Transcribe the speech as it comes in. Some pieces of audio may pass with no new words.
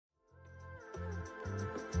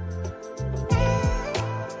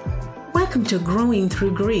Welcome to Growing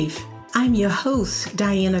Through Grief. I'm your host,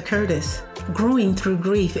 Diana Curtis. Growing Through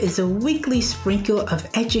Grief is a weekly sprinkle of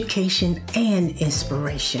education and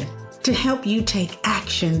inspiration to help you take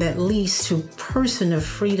action that leads to personal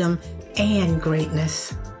freedom and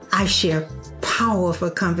greatness. I share powerful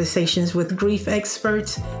conversations with grief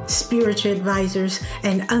experts, spiritual advisors,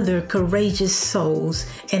 and other courageous souls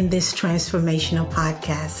in this transformational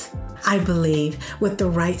podcast. I believe with the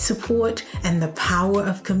right support and the power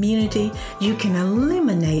of community, you can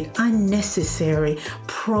eliminate unnecessary,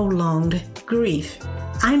 prolonged grief.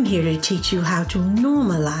 I'm here to teach you how to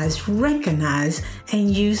normalize, recognize, and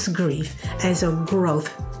use grief as a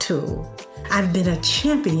growth tool. I've been a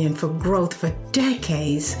champion for growth for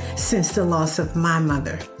decades since the loss of my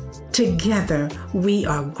mother. Together, we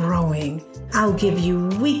are growing. I'll give you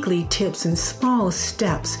weekly tips and small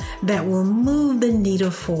steps that will move the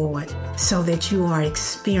needle forward so that you are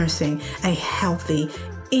experiencing a healthy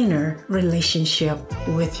inner relationship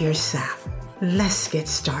with yourself. Let's get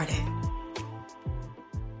started.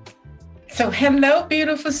 So hello,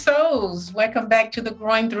 beautiful souls. Welcome back to the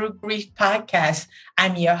Growing Through Grief podcast.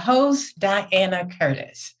 I'm your host, Diana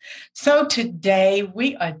Curtis. So today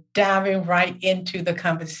we are diving right into the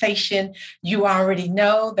conversation. You already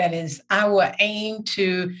know that is our aim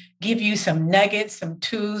to give you some nuggets, some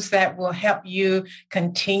tools that will help you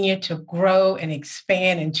continue to grow and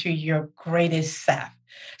expand into your greatest self.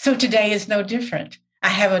 So today is no different. I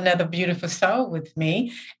have another beautiful soul with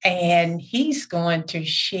me, and he's going to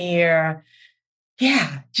share,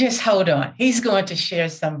 just hold on. He's going to share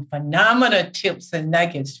some phenomenal tips and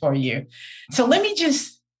nuggets for you. So let me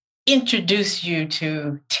just introduce you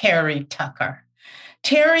to Terry Tucker.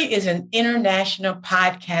 Terry is an international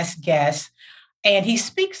podcast guest, and he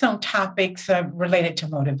speaks on topics related to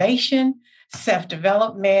motivation,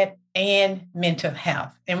 self-development, and mental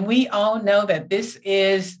health. And we all know that this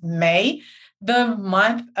is May, the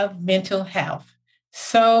month of mental health.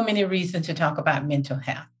 So many reasons to talk about mental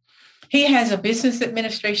health. He has a business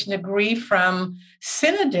administration degree from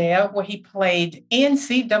Citadel, where he played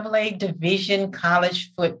NCAA Division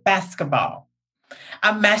college foot basketball,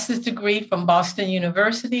 a master's degree from Boston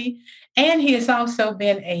University, and he has also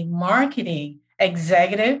been a marketing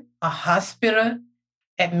executive, a hospital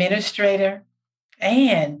administrator,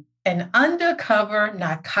 and an undercover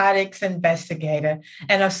narcotics investigator,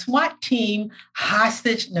 and a SWAT team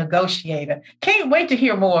hostage negotiator. Can't wait to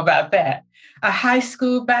hear more about that. A high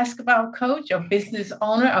school basketball coach, a business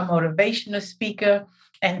owner, a motivational speaker,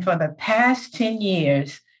 and for the past 10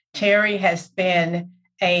 years, Terry has been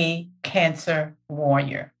a cancer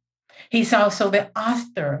warrior. He's also the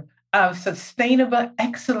author of Sustainable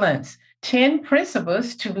Excellence, 10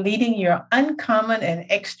 Principles to Leading Your Uncommon and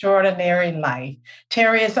Extraordinary Life.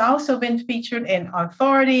 Terry has also been featured in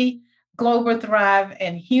Authority, Global Thrive,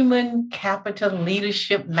 and Human Capital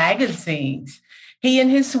Leadership magazines. He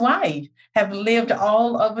and his wife have lived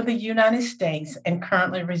all over the United States and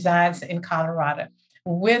currently resides in Colorado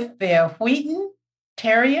with their Wheaton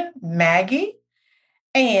Terrier, Maggie.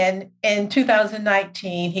 And in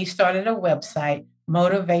 2019, he started a website,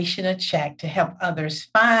 Motivational Check, to help others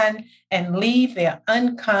find and lead their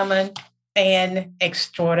uncommon and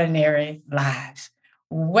extraordinary lives.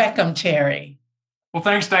 Welcome, Terry. Well,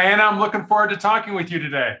 thanks, Diana. I'm looking forward to talking with you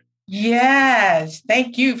today. Yes.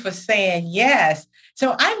 Thank you for saying yes.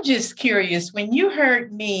 So I'm just curious, when you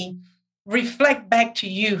heard me reflect back to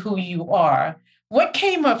you who you are, what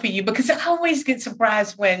came up for you? Because I always get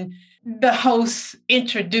surprised when the hosts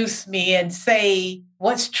introduce me and say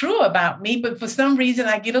what's true about me, but for some reason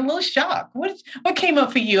I get a little shocked. What came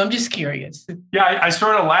up for you? I'm just curious. Yeah, I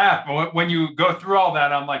sort of laugh when you go through all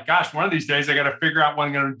that. I'm like, gosh, one of these days I got to figure out what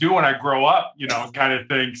I'm going to do when I grow up, kind of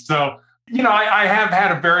thing. So, I have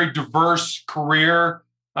had a very diverse career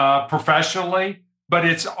professionally, but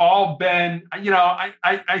it's all been,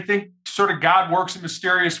 I think sort of God works in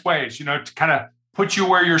mysterious ways, to kind of put you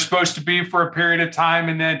where you're supposed to be for a period of time.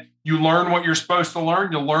 And then you learn what you're supposed to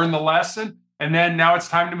learn. You learn the lesson. And then now it's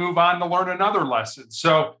time to move on to learn another lesson.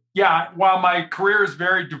 So yeah, while my career is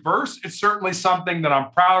very diverse, it's certainly something that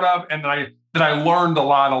I'm proud of and that I learned a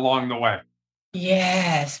lot along the way.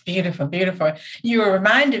 Yes, beautiful, beautiful. You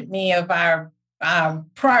reminded me of our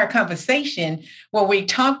prior conversation where we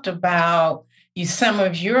talked about some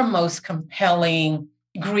of your most compelling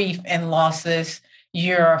grief and losses,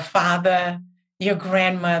 your father, your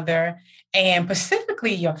grandmother, and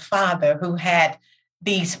specifically your father, who had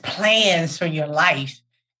these plans for your life.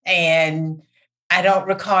 And I don't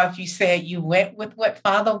recall if you said you went with what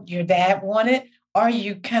your dad wanted, or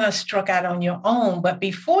you kind of struck out on your own. But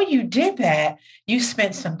before you did that, you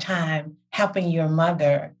spent some time helping your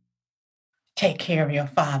mother take care of your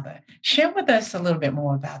father. Share with us a little bit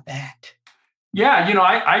more about that. Yeah,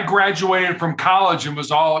 I graduated from college and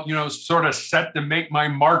was all, sort of set to make my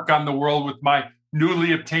mark on the world with my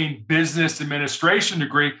newly obtained business administration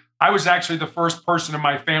degree. I was actually the first person in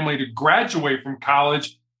my family to graduate from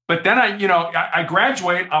college. But then I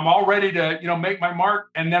graduate, I'm all ready to, make my mark.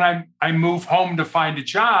 And then I move home to find a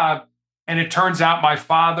job. And it turns out my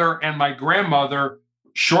father and my grandmother,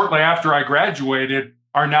 shortly after I graduated,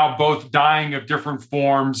 are now both dying of different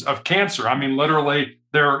forms of cancer. I mean, literally,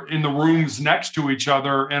 they're in the rooms next to each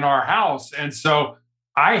other in our house. And so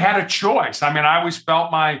I had a choice. I mean, I always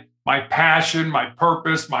felt my passion, my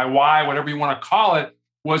purpose, my why, whatever you want to call it,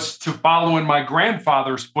 was to follow in my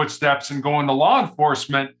grandfather's footsteps and go into law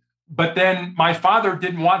enforcement. But then my father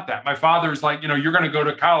didn't want that. My father's like, you're going to go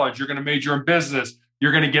to college, you're going to major in business,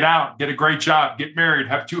 you're going to get out, get a great job, get married,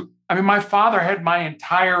 have two. I mean, my father had my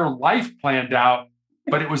entire life planned out,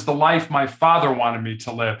 but it was the life my father wanted me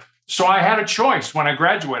to live. So I had a choice when I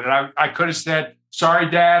graduated. I could have said, sorry,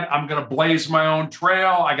 Dad, I'm going to blaze my own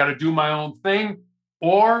trail. I got to do my own thing.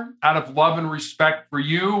 Or out of love and respect for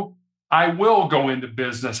you, I will go into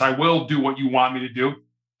business. I will do what you want me to do.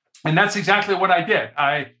 And that's exactly what I did.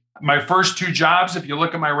 My first two jobs, if you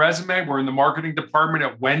look at my resume, were in the marketing department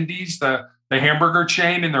at Wendy's, the hamburger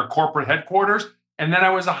chain in their corporate headquarters. And then I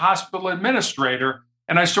was a hospital administrator.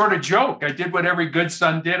 And I sort of joke. I did what every good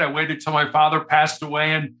son did. I waited till my father passed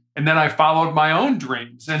away and then I followed my own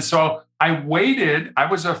dreams. And so I waited.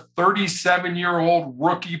 I was a 37-year-old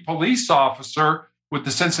rookie police officer with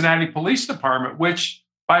the Cincinnati Police Department, which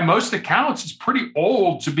by most accounts is pretty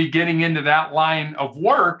old to be getting into that line of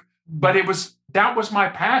work. But that was my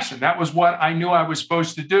passion. That was what I knew I was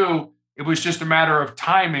supposed to do. It was just a matter of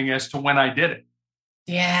timing as to when I did it.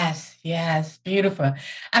 Yes, beautiful.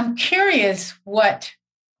 I'm curious what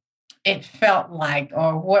it felt like,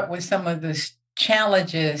 or what was some of the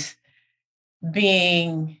challenges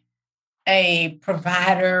being a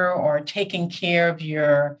provider or taking care of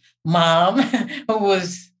your mom who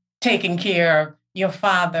was taking care of your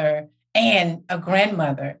father and a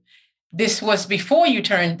grandmother. This was before you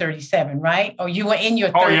turned 37, right? Or you were in your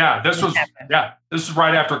 30s? Oh, yeah. This was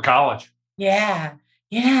right after college. Yeah.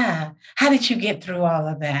 How did you get through all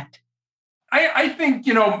of that? I think,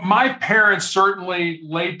 my parents certainly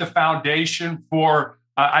laid the foundation for,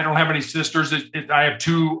 I don't have any sisters. I have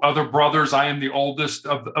two other brothers. I am the oldest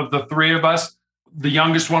of the three of us. The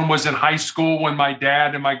youngest one was in high school when my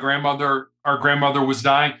dad and our grandmother was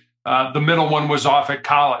dying. The middle one was off at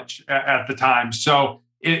college at the time. So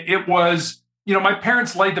it was, my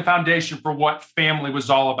parents laid the foundation for what family was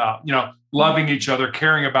all about, loving each other,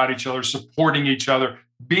 caring about each other, supporting each other,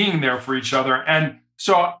 being there for each other. And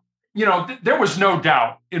so, there was no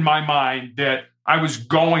doubt in my mind that I was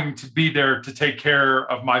going to be there to take care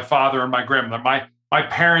of my father and my grandmother. My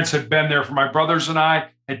parents had been there for my brothers and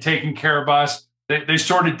I, had taken care of us. They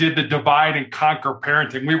sort of did the divide and conquer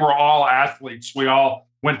parenting. We were all athletes. We all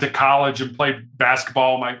went to college and played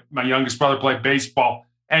basketball. My youngest brother played baseball.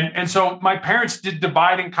 And so my parents did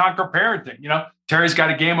divide and conquer parenting. Terry's got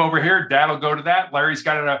a game over here. Dad will go to that. Larry's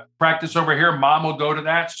got a practice over here. Mom will go to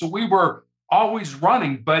that. So we were always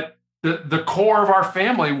running, but the core of our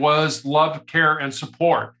family was love, care, and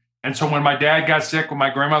support. And so when my dad got sick, when my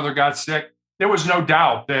grandmother got sick, there was no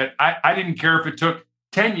doubt that I didn't care if it took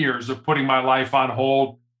 10 years of putting my life on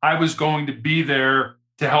hold. I was going to be there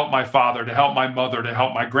to help my father, to help my mother, to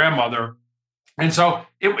help my grandmother. And so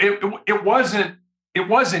it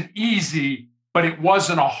wasn't easy, but it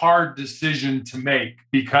wasn't a hard decision to make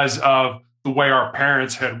because of the way our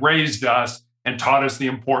parents had raised us and taught us the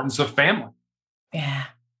importance of family.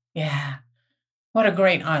 Yeah. What a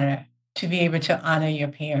great honor to be able to honor your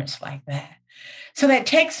parents like that. So that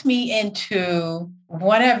takes me into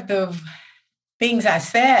one of the things I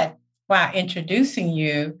said while introducing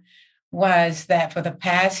you was that for the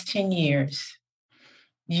past 10 years,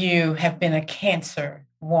 you have been a cancer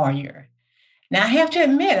warrior. Now, I have to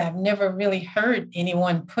admit, I've never really heard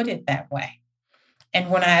anyone put it that way. And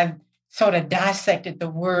when I sort of dissected the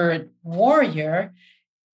word warrior,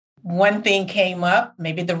 one thing came up,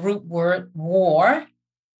 maybe the root word war.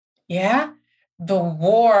 Yeah. The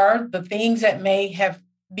war, the things that may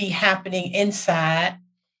be happening inside,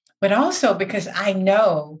 but also because I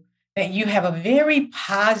know that you have a very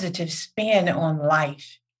positive spin on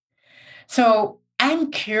life. So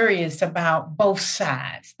I'm curious about both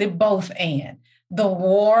sides, the both and the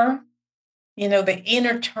war, the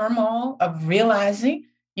inner turmoil of realizing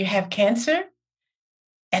you have cancer,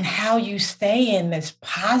 and how you stay in this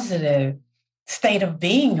positive state of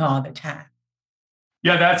being all the time.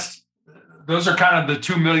 Yeah, that's those are kind of the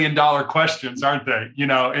 $2 million questions, aren't they? In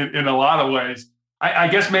a lot of ways. I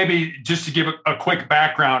guess maybe just to give a quick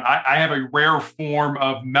background, I have a rare form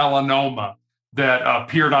of melanoma that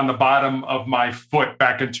appeared on the bottom of my foot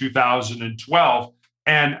back in 2012.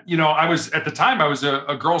 And, I was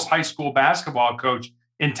a girls' high school basketball coach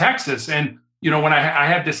in Texas. And, when I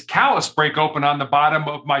had this callus break open on the bottom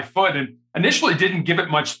of my foot, and initially didn't give it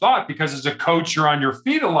much thought because as a coach, you're on your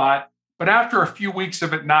feet a lot. But after a few weeks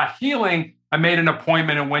of it not healing, I made an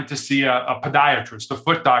appointment and went to see a podiatrist, a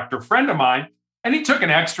foot doctor friend of mine. And he took an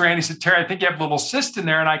x-ray and he said, Terry, I think you have a little cyst in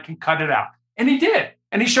there and I can cut it out. And he did.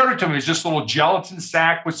 And he showed it to me. It was just a little gelatin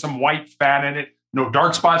sac with some white fat in it, no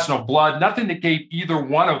dark spots, no blood, nothing that gave either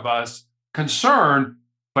one of us concern,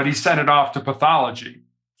 but he sent it off to pathology.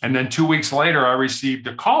 And then 2 weeks later, I received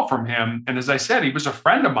a call from him. And as I said, he was a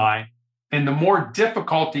friend of mine. And the more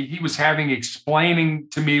difficulty he was having explaining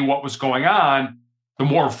to me what was going on, the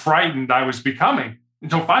more frightened I was becoming.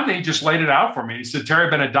 Until finally, he just laid it out for me. He said, Terry, I've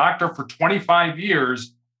been a doctor for 25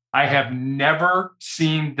 years. I have never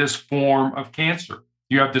seen this form of cancer.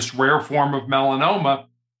 You have this rare form of melanoma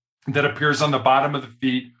that appears on the bottom of the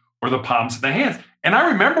feet or the palms of the hands. And I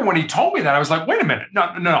remember when he told me that, I was like, wait a minute,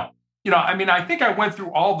 no. I think I went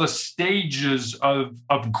through all the stages of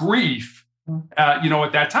grief, at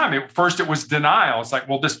that time. First, it was denial. It's like,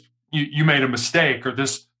 well, you made a mistake, or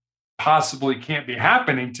this possibly can't be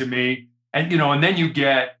happening to me. And then you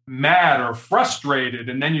get mad or frustrated,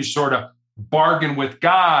 and then you sort of bargain with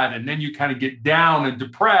God, and then you kind of get down and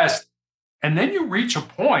depressed. And then you reach a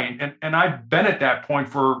point, and I've been at that point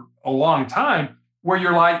for a long time, where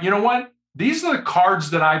you're like, you know what? These are the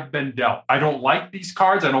cards that I've been dealt. I don't like these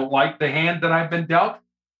cards. I don't like the hand that I've been dealt,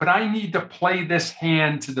 but I need to play this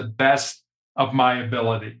hand to the best of my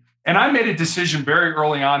ability. And I made a decision very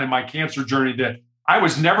early on in my cancer journey that I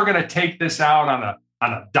was never going to take this out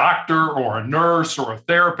on a doctor or a nurse or a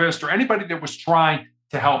therapist or anybody that was trying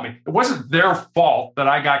to help me. It wasn't their fault that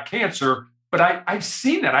I got cancer, but I've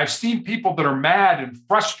seen it. I've seen people that are mad and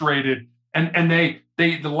frustrated, and they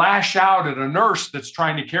lash out at a nurse that's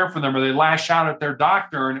trying to care for them, or they lash out at their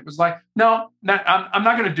doctor. And it was like, no, I'm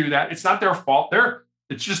not going to do that. It's not their fault.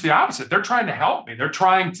 It's just the opposite. They're trying to help me. They're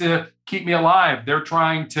trying to keep me alive. They're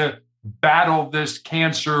trying to battle this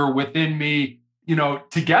cancer within me,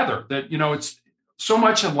 together. That, it's so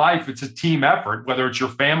much in life, it's a team effort, whether it's your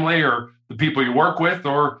family or the people you work with,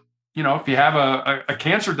 or, if you have a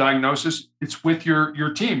cancer diagnosis, it's with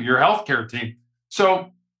your team, your healthcare team.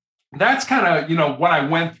 So that's kind of, what I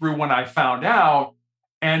went through when I found out.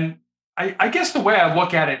 And I guess the way I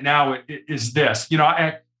look at it now is this.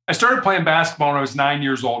 I started playing basketball when I was 9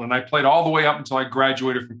 years old, and I played all the way up until I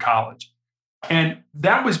graduated from college. And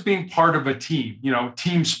that was being part of a team,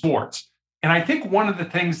 team sports. And I think one of the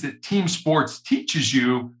things that team sports teaches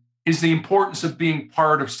you is the importance of being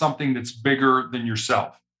part of something that's bigger than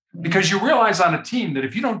yourself. Because you realize on a team that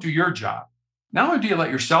if you don't do your job, not only do you let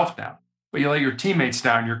yourself down, but you let your teammates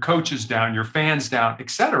down, your coaches down, your fans down, et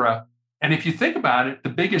cetera. And if you think about it, the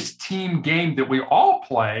biggest team game that we all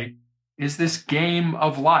play is this game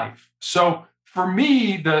of life. So for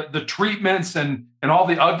me, the treatments and all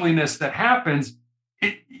the ugliness that happens,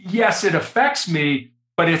 yes, it affects me,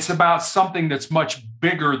 but it's about something that's much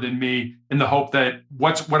bigger than me, in the hope that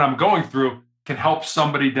what I'm going through can help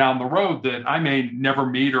somebody down the road that I may never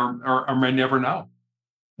meet or may never know.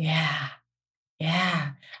 Yeah.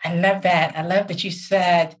 I love that. I love that you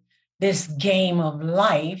said this game of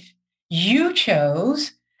life you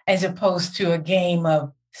chose as opposed to a game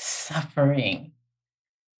of suffering.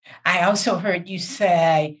 I also heard you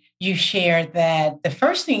shared that the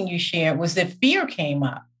first thing you shared was that fear came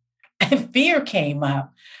up. Fear came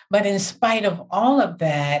up. But in spite of all of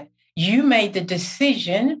that, you made the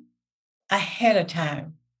decision ahead of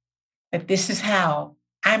time that this is how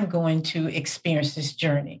I'm going to experience this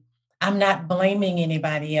journey. I'm not blaming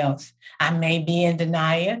anybody else. I may be in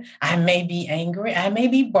denial. I may be angry. I may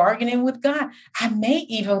be bargaining with God. I may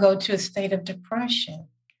even go to a state of depression.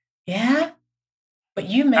 Yeah. But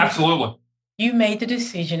Absolutely. You made the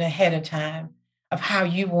decision ahead of time of how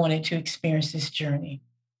you wanted to experience this journey.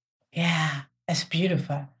 Yeah, that's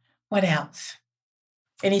beautiful. What else?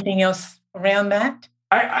 Anything else around that?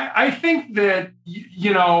 I think that,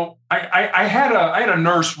 I had a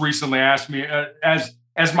nurse recently ask me,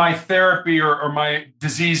 as my therapy or my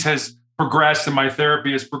disease has progressed and my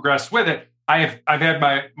therapy has progressed with it, I've had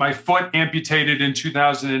my foot amputated in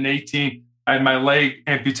 2018. I had my leg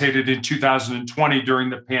amputated in 2020 during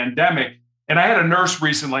the pandemic. And I had a nurse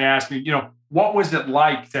recently ask me, what was it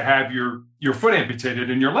like to have your foot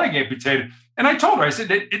amputated and your leg amputated? And I told her, I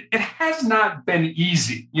said, it has not been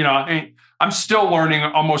easy. I mean, I'm still learning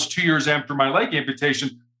almost 2 years after my leg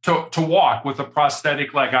amputation to walk with a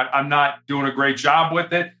prosthetic leg. I'm not doing a great job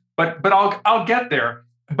with it, but I'll get there.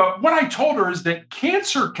 But what I told her is that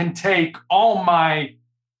cancer can take all my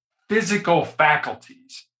physical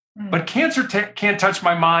faculties, but cancer can't touch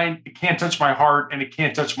my mind, it can't touch my heart, and it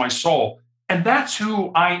can't touch my soul. And that's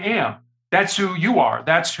who I am. That's who you are.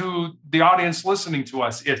 That's who the audience listening to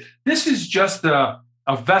us is. This is just a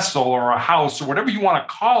vessel or a house or whatever you want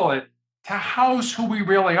to call it to house who we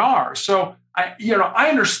really are. So I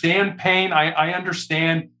understand pain. I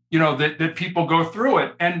understand, that people go through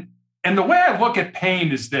it. And the way I look at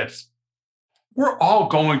pain is this: we're all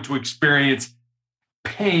going to experience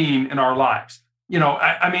pain in our lives.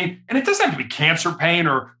 I mean, and it doesn't have to be cancer pain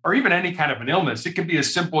or even any kind of an illness. It can be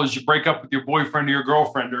as simple as you break up with your boyfriend or your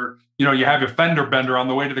girlfriend, or, you have a fender bender on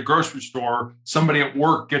the way to the grocery store. Somebody at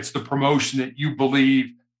work gets the promotion that you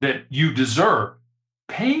believe that you deserve.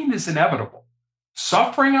 Pain is inevitable.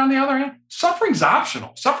 Suffering, on the other hand, suffering's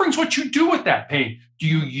optional. Suffering's what you do with that pain. Do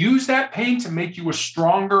you use that pain to make you a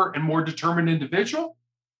stronger and more determined individual?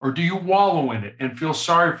 Or do you wallow in it and feel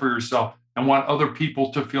sorry for yourself and want other people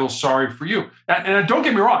to feel sorry for you? And don't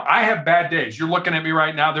get me wrong, I have bad days. You're looking at me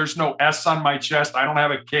right now. There's no S on my chest. I don't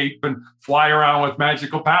have a cape and fly around with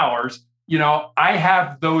magical powers. I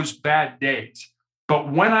have those bad days.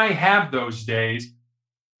 But when I have those days,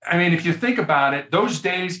 I mean, if you think about it, those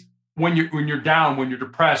days when you're down, when you're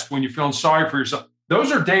depressed, when you're feeling sorry for yourself, those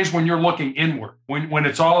are days when you're looking inward, when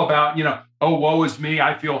it's all about, oh, woe is me,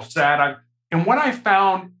 I feel sad. And what I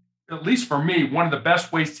found, at least for me, one of the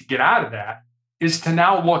best ways to get out of that is to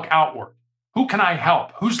now look outward. Who can I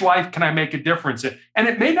help? Whose life can I make a difference in? And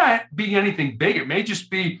it may not be anything big. It may just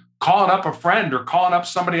be calling up a friend or calling up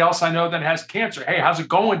somebody else I know that has cancer. Hey, how's it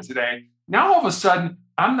going today? Now, all of a sudden,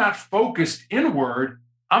 I'm not focused inward.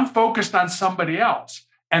 I'm focused on somebody else.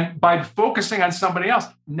 And by focusing on somebody else,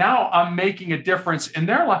 now I'm making a difference in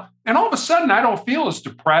their life. And all of a sudden, I don't feel as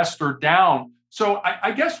depressed or down. So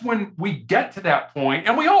I guess when we get to that point,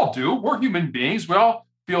 and we all do, we're human beings, we all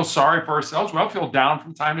feel sorry for ourselves, we all feel down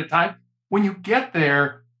from time to time. When you get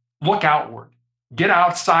there, look outward, get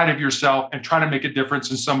outside of yourself and try to make a difference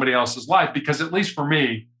in somebody else's life. Because at least for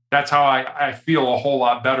me, that's how I feel a whole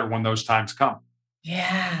lot better when those times come.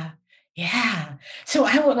 Yeah. Yeah. So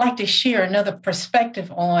I would like to share another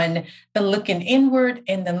perspective on the looking inward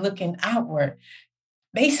and the looking outward.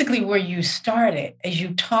 Basically, where you started, as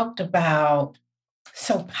you talked about,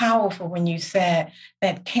 so powerful when you said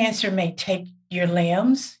that cancer may take your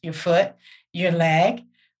limbs, your foot, your leg,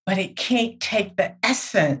 but it can't take the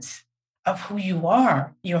essence of who you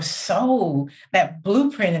are, your soul. That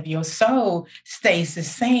blueprint of your soul stays the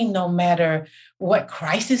same no matter what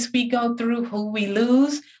crisis we go through, who we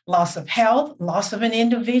lose, loss of health, loss of an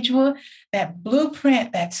individual. That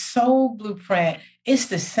blueprint, that soul blueprint is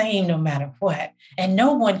the same no matter what. And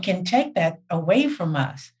no one can take that away from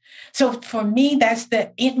us. So for me, that's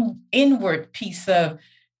the inward piece of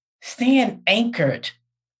staying anchored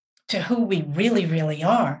to who we really, really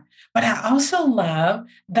are. But I also love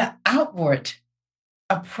the outward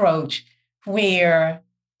approach where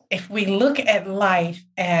if we look at life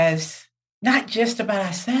as not just about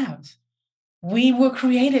ourselves, we were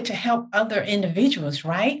created to help other individuals,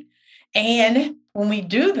 right? And when we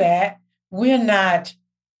do that, we're not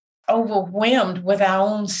overwhelmed with our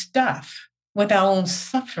own stuff, with our own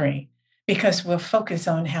suffering, because we're focused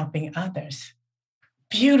on helping others.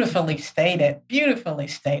 Beautifully stated, beautifully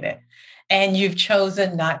stated. And you've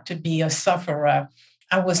chosen not to be a sufferer.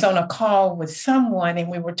 I was on a call with someone and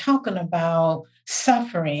we were talking about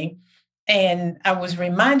suffering. And I was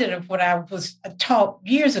reminded of what I was taught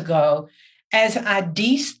years ago. As I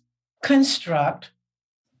deconstruct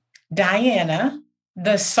Diana,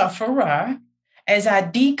 the sufferer, as I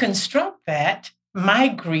deconstruct that, my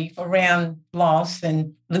grief around loss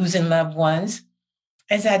and losing loved ones,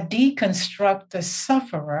 as I deconstruct the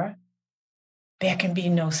sufferer, there can be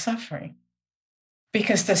no suffering.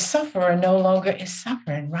 Because the sufferer no longer is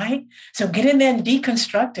suffering, right? So get in there and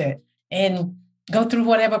deconstruct it and go through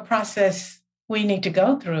whatever process we need to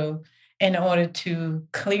go through in order to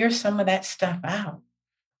clear some of that stuff out,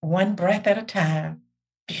 one breath at a time.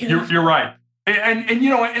 You're right.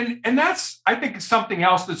 And that's, I think, something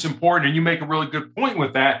else that's important. And you make a really good point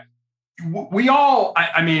with that. We all,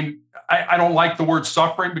 I don't like the word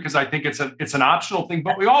suffering because I think it's an optional thing,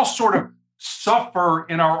 but we all sort of suffer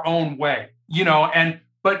in our own way.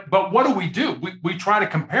 But what do? We try to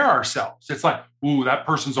compare ourselves. It's like, ooh, that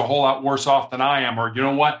person's a whole lot worse off than I am. Or, you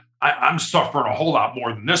know what? I'm suffering a whole lot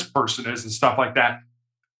more than this person is and stuff like that.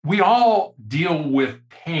 We all deal with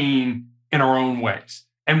pain in our own ways.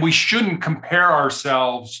 And we shouldn't compare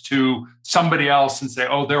ourselves to somebody else and say,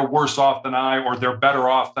 oh, they're worse off than I, or they're better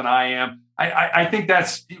off than I am. I think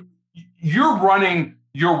you're running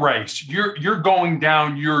your race. You're going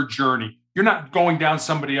down your journey. You're not going down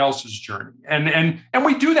somebody else's journey. And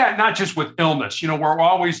we do that not just with illness. We're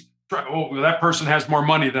always, oh, that person has more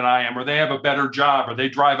money than I am, or they have a better job, or they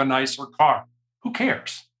drive a nicer car. Who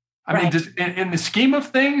cares? I mean, in the scheme of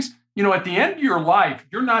things, at the end of your life,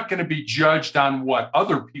 you're not going to be judged on what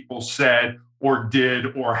other people said or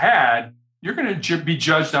did or had. You're going to be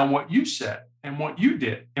judged on what you said and what you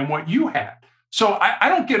did and what you had. So I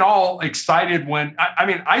don't get all excited when,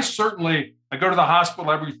 I go to the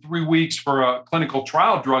hospital every 3 weeks for a clinical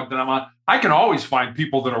trial drug that I'm on. I can always find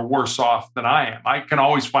people that are worse off than I am. I can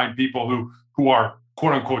always find people who are,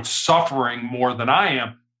 quote unquote, suffering more than I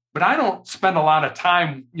am. But I don't spend a lot of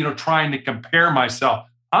time, trying to compare myself.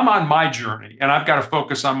 I'm on my journey, and I've got to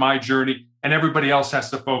focus on my journey, and everybody else has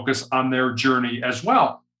to focus on their journey as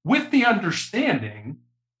well, with the understanding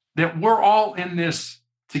that we're all in this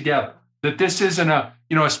together, that this isn't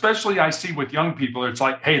especially I see with young people, it's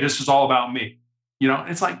like, hey, this is all about me.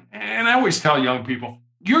 It's like, and I always tell young people,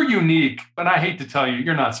 you're unique, but I hate to tell you,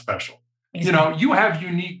 you're not special. Exactly. You have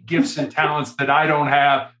unique gifts and talents that I don't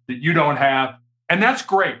have, that you don't have. And that's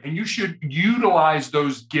great. And you should utilize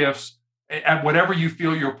those gifts at whatever you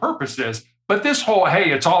feel your purpose is. But this whole,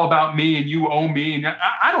 hey, it's all about me and you owe me. And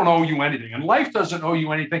I don't owe you anything. And life doesn't owe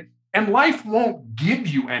you anything. And life won't give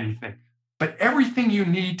you anything. But everything you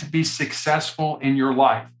need to be successful in your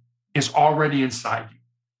life is already inside you.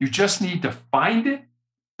 You just need to find it,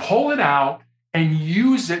 pull it out, and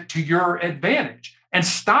use it to your advantage. And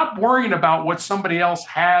stop worrying about what somebody else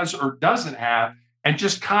has or doesn't have, and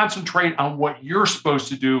just concentrate on what you're supposed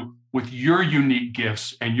to do with your unique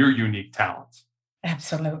gifts and your unique talents.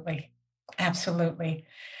 Absolutely. Absolutely.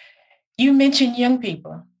 You mentioned young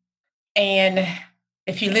people. And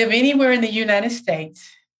if you live anywhere in the United States,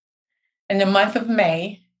 in the month of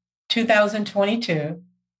May 2022,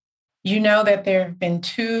 you know that there have been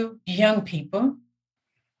 2 young people,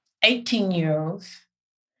 18-year-olds,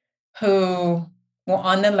 who were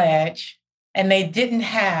on the ledge, and they didn't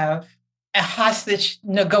have a hostage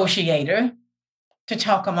negotiator to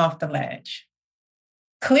talk them off the ledge.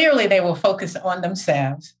 Clearly, they were focused on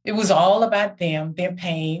themselves. It was all about them, their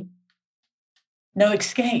pain, no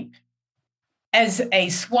escape. As a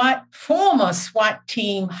former SWAT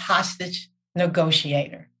team hostage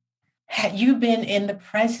negotiator, had you been in the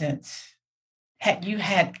presence, had you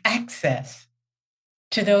had access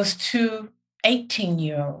to those 2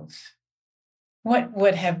 18-year-olds, what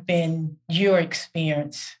would have been your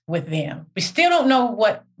experience with them? We still don't know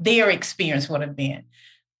what their experience would have been,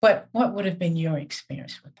 but what would have been your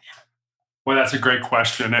experience with them? Well, that's a great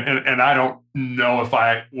question. And I don't know if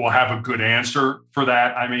I will have a good answer for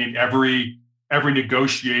that. I mean, every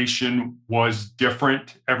negotiation was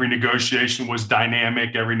different. Every negotiation was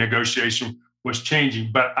dynamic. Every negotiation was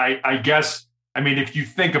changing. But I guess, if you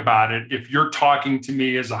think about it, if you're talking to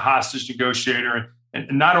me as a hostage negotiator, and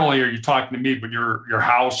not only are you talking to me, but your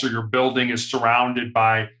house or your building is surrounded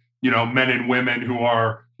by, men and women who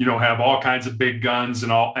are, have all kinds of big guns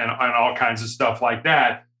and all kinds of stuff like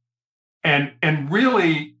that. And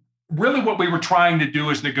really what we were trying to do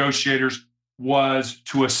as negotiators was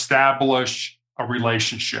to establish a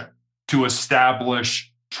relationship, to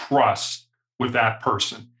establish trust with that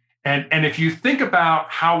person. And if you think about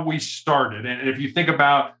how we started, and if you think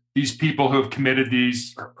about these people who have committed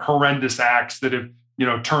these horrendous acts that have,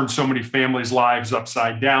 turned so many families' lives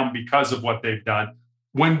upside down because of what they've done,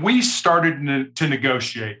 when we started to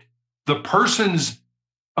negotiate, the person's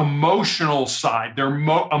emotional side, their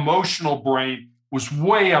emotional brain was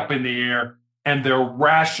way up in the air, and their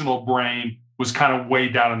rational brain was kind of way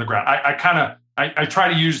down on the ground. I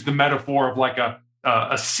try to use the metaphor of like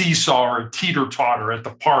a seesaw or a teeter-totter at the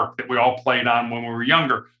park that we all played on when we were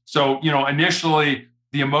younger. So, initially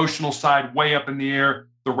the emotional side way up in the air,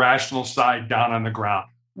 the rational side down on the ground.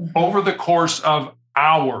 Mm-hmm. Over the course of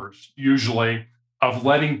hours, usually, of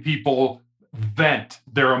letting people vent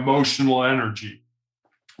their emotional energy,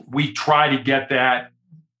 we try to get that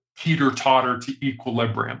teeter-totter to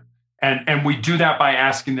equilibrium. And we do that by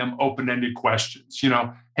asking them open-ended questions.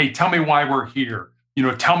 Hey, tell me why we're here.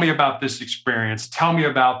 Tell me about this experience. Tell me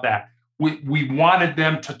about that. We wanted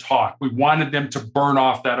them to talk. We wanted them to burn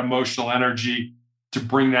off that emotional energy to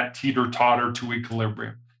bring that teeter-totter to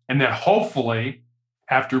equilibrium. And then hopefully,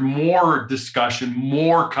 after more discussion,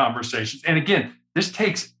 more conversations, and again, this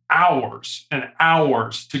takes hours and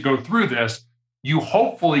hours to go through this, you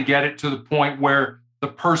hopefully get it to the point where the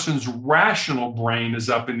person's rational brain is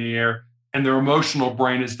up in the air and their emotional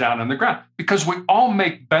brain is down on the ground. Because we all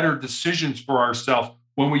make better decisions for ourselves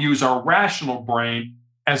when we use our rational brain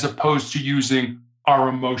as opposed to using our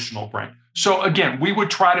emotional brain. So again, we would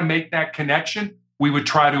try to make that connection. We would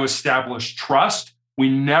try to establish trust. We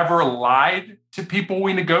never lied to people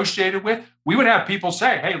we negotiated with. We would have people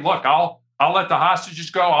say, hey, look, I'll let the hostages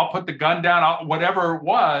go. I'll put the gun down, whatever it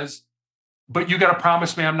was, but you got to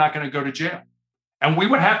promise me I'm not going to go to jail. And we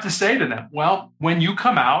would have to say to them, well, when you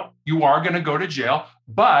come out, you are going to go to jail,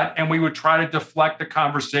 and we would try to deflect the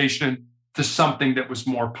conversation to something that was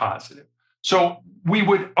more positive. So we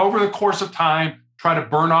would, over the course of time, try to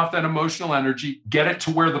burn off that emotional energy, get it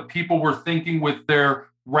to where the people were thinking with their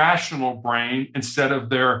rational brain instead of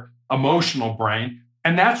their emotional brain.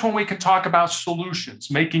 And that's when we can talk about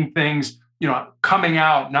solutions, making things, coming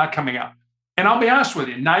out, not coming out. And I'll be honest with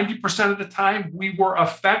you, 90% of the time we were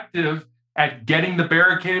effective at getting the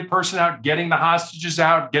barricaded person out, getting the hostages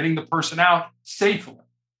out, getting the person out safely.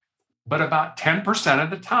 But about 10% of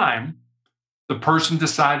the time, the person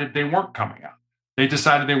decided they weren't coming out. They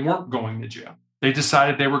decided they weren't going to jail. They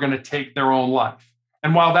decided they were going to take their own life.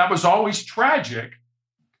 And while that was always tragic,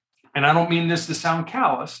 and I don't mean this to sound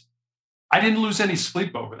callous, I didn't lose any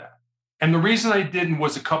sleep over that. And the reason I didn't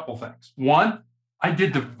was a couple things. One, I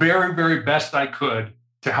did the very, very best I could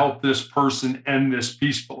to help this person end this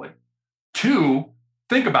peacefully. Two,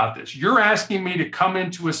 think about this. You're asking me to come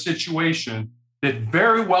into a situation that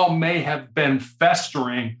very well may have been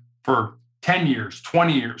festering for 10 years,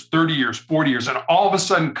 20 years, 30 years, 40 years, and all of a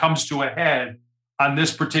sudden comes to a head on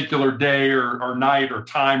this particular day or night or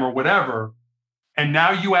time or whatever. And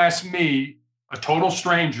now you ask me, a total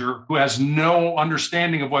stranger who has no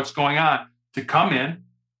understanding of what's going on, to come in,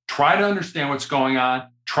 try to understand what's going on,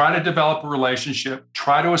 try to develop a relationship,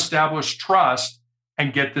 try to establish trust,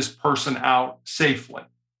 and get this person out safely.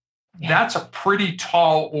 Yeah. That's a pretty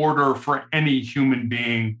tall order for any human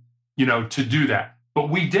being, to do that. But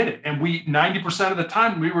we did it. And 90% of the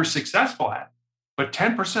time we were successful at it. But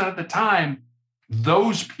 10% of the time,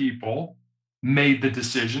 those people made the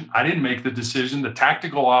decision. I didn't make the decision. The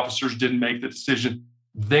tactical officers didn't make the decision.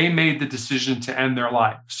 They made the decision to end their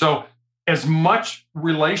life. So as much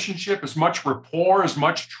relationship, as much rapport, as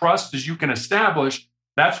much trust as you can establish,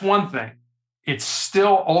 that's one thing. It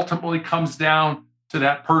still ultimately comes down to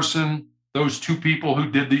that person, those two people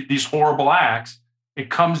who did these horrible acts.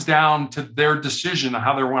 It comes down to their decision on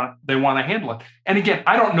how they want to handle it. And again,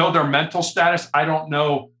 I don't know their mental status. I don't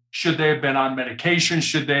know, should they have been on medication?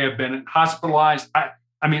 Should they have been hospitalized?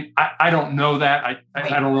 I don't know that.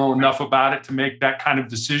 I don't know enough about it to make that kind of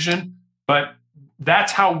decision. But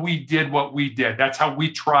that's how we did what we did. That's how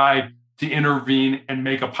we tried to intervene and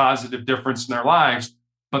make a positive difference in their lives.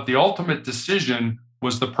 But the ultimate decision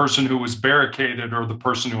was the person who was barricaded or the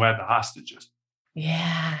person who had the hostages.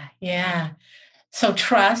 Yeah. So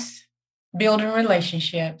trust, building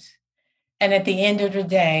relationships. And at the end of the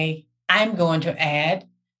day, I'm going to add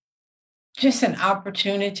just an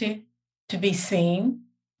opportunity to be seen,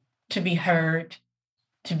 to be heard,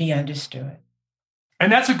 to be understood.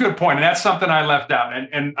 And that's a good point. And that's something I left out.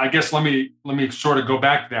 And I guess let me sort of go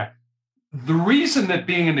back to that. The reason that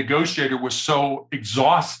being a negotiator was so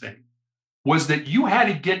exhausting was that you had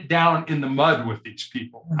to get down in the mud with these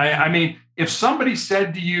people. I mean, if somebody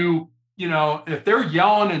said to you, if they're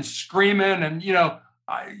yelling and screaming and,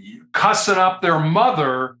 cussing up their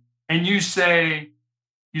mother, and you say,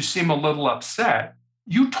 you seem a little upset,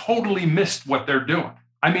 you totally missed what they're doing.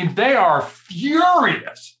 I mean, they are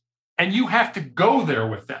furious, and you have to go there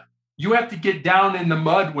with them. You have to get down in the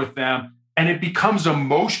mud with them, and it becomes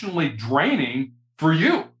emotionally draining for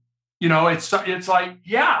you. It's like,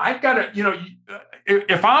 yeah, I've got to,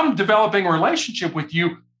 if I'm developing a relationship with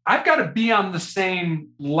you, I've got to be on the same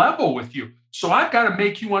level with you. So I've got to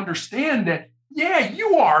make you understand that, yeah,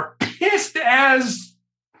 you are pissed as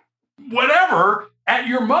whatever at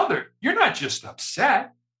your mother. You're not just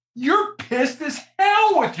upset. You're pissed as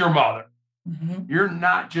hell with your mother. Mm-hmm. You're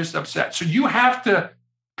not just upset. So you have to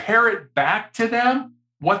parrot back to them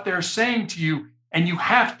what they're saying to you, and you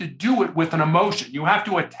have to do it with an emotion. You have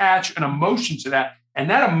to attach an emotion to that, and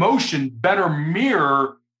that emotion better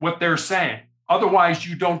mirror what they're saying. Otherwise,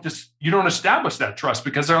 you don't establish that trust,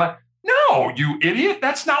 because they're like, no, you idiot.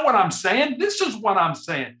 That's not what I'm saying. This is what I'm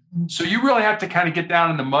saying. So you really have to kind of get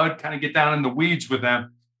down in the mud, kind of get down in the weeds with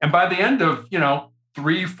them. And by the end of,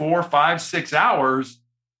 3, 4, 5, 6 hours,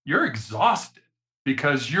 you're exhausted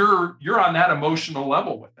because you're on that emotional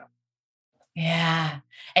level with them. Yeah.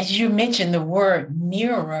 As you mentioned the word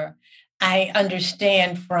mirror, I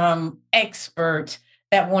understand from experts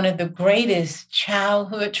that one of the greatest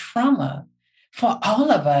childhood trauma for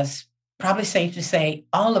all of us, probably safe to say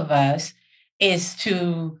all of us, is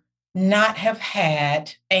to not have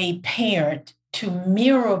had a parent to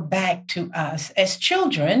mirror back to us as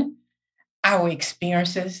children our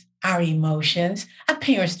experiences, our emotions. Our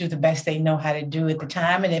parents do the best they know how to do at the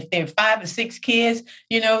time. And if they're 5 or 6 kids,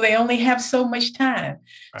 they only have so much time.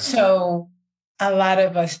 Right. So a lot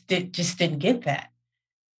of us just didn't get that.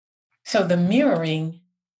 So the mirroring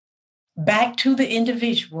back to the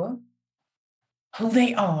individual, who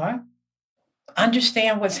they are,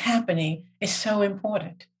 understand what's happening is so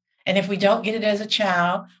important. And if we don't get it as a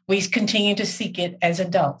child, we continue to seek it as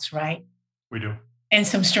adults, right? We do. In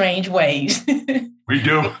some strange ways. We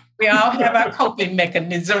do. We all have our coping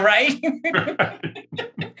mechanism, right?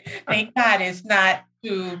 Thank God it's not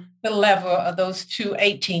to the level of those 2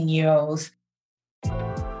 18-year-olds.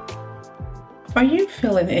 Are you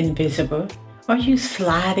feeling invisible? Are you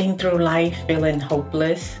sliding through life feeling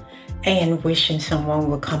hopeless and wishing someone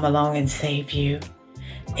will come along and save you?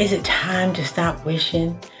 Is it time to stop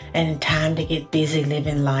wishing and time to get busy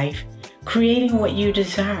living life, creating what you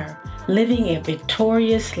desire, living a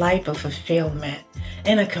victorious life of fulfillment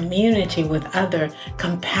in a community with other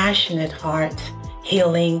compassionate hearts,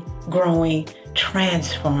 healing, growing,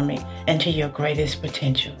 transforming into your greatest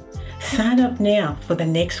potential? Sign up now for the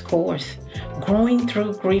next course, Growing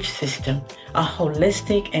Through Grief System, a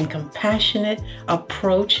holistic and compassionate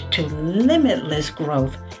approach to limitless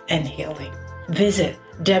growth and healing. Visit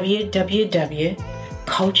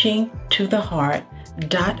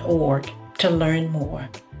www.coachingtotheheart.org to learn more.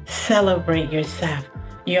 Celebrate yourself,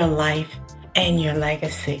 your life, and your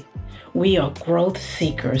legacy. We are growth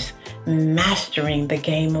seekers, mastering the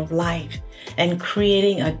game of life and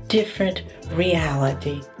creating a different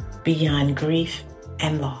reality beyond grief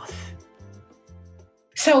and loss.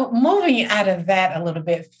 So moving out of that a little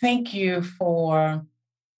bit, thank you for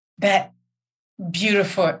that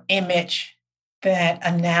beautiful image, that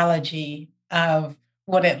analogy of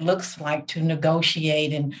what it looks like to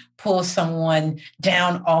negotiate and pull someone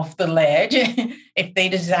down off the ledge if they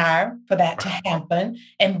desire for that to happen,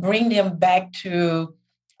 and bring them back to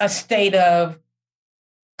a state of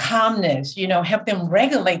calmness, help them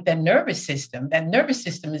regulate their nervous system. That nervous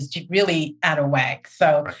system is really out of whack.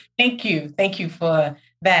 So thank you. Thank you for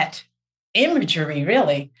that imagery,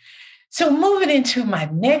 really. So moving into my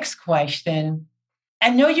next question, I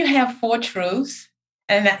know you have 4 truths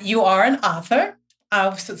and that you are an author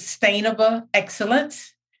of Sustainable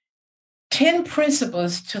Excellence, 10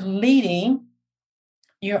 principles to leading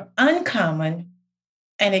your uncommon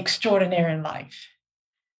and extraordinary life.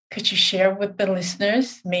 Could you share with the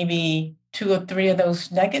listeners maybe 2 or 3 of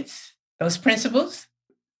those nuggets, those principles?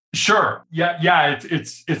 Sure. Yeah.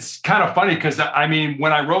 It's kind of funny because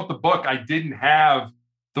when I wrote the book, I didn't have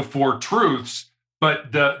the 4 truths,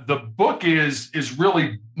 but the book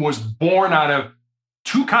was born out of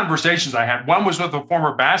 2 conversations I had. One was with a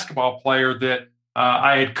former basketball player that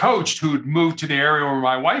I had coached who had moved to the area where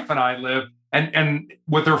my wife and I live, and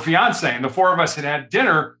with her fiance, and the 4 of us had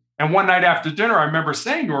dinner. And one night after dinner, I remember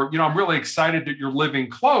saying to her, I'm really excited that you're living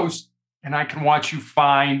close and I can watch you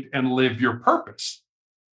find and live your purpose.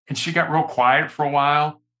 And she got real quiet for a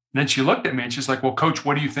while. And then she looked at me and she's like, well, Coach,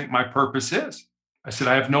 what do you think my purpose is? I said,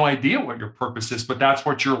 I have no idea what your purpose is, but that's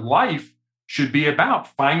what your life should be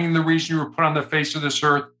about, finding the reason you were put on the face of this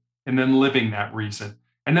earth and then living that reason.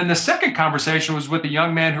 And then the second conversation was with a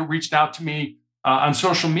young man who reached out to me on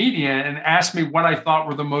social media and asked me what I thought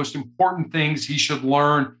were the most important things he should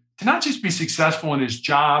learn to not just be successful in his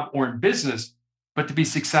job or in business, but to be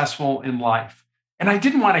successful in life. And I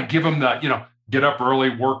didn't want to give him the, get up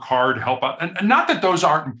early, work hard, help out. And not that those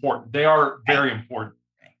aren't important. They are very important.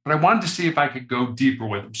 But I wanted to see if I could go deeper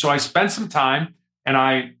with him. So I spent some time and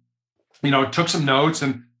I, took some notes,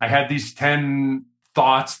 and I had these 10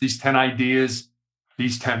 thoughts, these 10 ideas,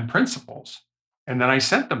 these 10 principles. And then I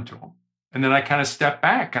sent them to him. And then I kind of stepped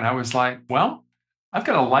back and I was like, well, I've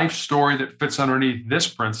got a life story that fits underneath this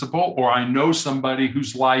principle, or I know somebody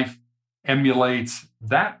whose life emulates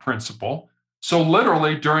that principle. So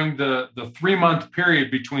literally during the 3-month period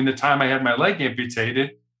between the time I had my leg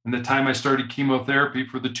amputated and the time I started chemotherapy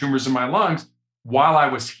for the tumors in my lungs, while I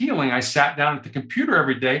was healing, I sat down at the computer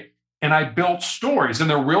every day and I built stories, and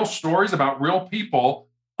they're real stories about real people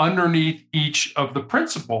underneath each of the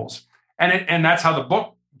principles. And that's how the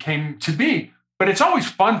book came to be. But it's always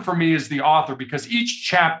fun for me as the author because each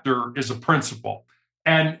chapter is a principle.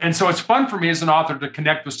 And so it's fun for me as an author to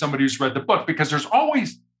connect with somebody who's read the book, because there's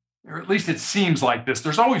always, or at least it seems like this,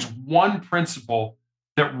 there's always one principle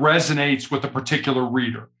that resonates with a particular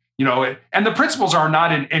reader. And the principles are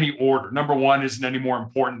not in any order. Number 1 isn't any more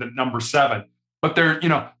important than number 7. But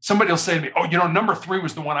somebody will say to me, oh, number 3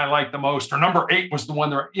 was the one I liked the most, or number 8 was the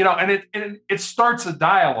one and it starts a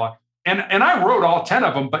dialogue. And I wrote all 10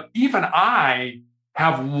 of them, but even I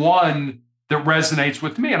have one that resonates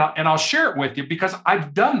with me. And I'll share it with you because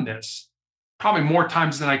I've done this probably more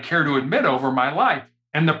times than I care to admit over my life.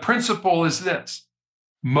 And the principle is this: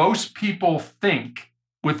 most people think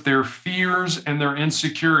with their fears and their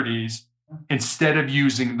insecurities instead of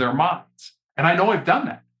using their minds. And I know I've done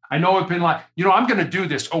that. I know I've been like, I'm going to do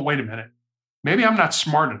this. Oh, wait a minute. Maybe I'm not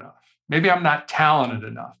smart enough. Maybe I'm not talented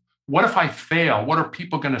enough. What if I fail? What are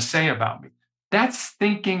people going to say about me? That's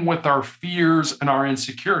thinking with our fears and our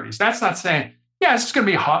insecurities. That's not saying, yeah, this is going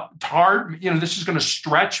to be hard. This is going to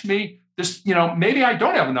stretch me. Maybe I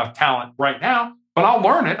don't have enough talent right now, but I'll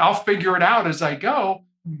learn it. I'll figure it out as I go.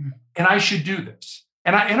 And I should do this.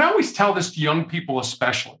 And I always tell this to young people,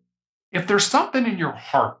 especially. If there's something in your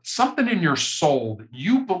heart, something in your soul that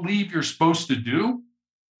you believe you're supposed to do,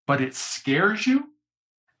 but it scares you,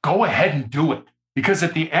 go ahead and do it. Because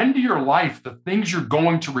at the end of your life, the things you're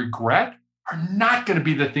going to regret are not going to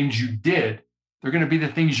be the things you did. They're going to be the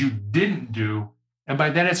things you didn't do. And by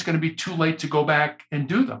then it's going to be too late to go back and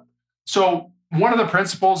do them. So one of the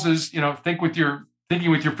principles is, thinking with your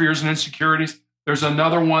fears and insecurities. There's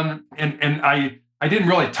another one, and I didn't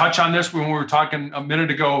really touch on this when we were talking a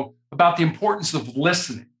minute ago about the importance of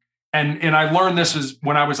listening. And I learned this is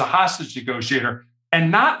when I was a hostage negotiator, and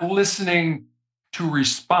not listening to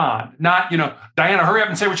respond. Not, Diana, hurry up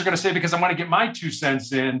and say what you're going to say because I want to get my 2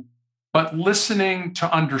 cents in, but listening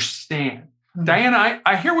to understand. Mm-hmm. Diana,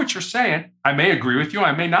 I hear what you're saying. I may agree with you.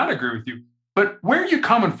 I may not agree with you. But where are you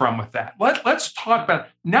coming from with that? Let's talk about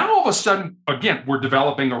it. Now, all of a sudden, again, we're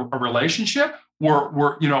developing a relationship.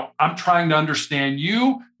 I'm trying to understand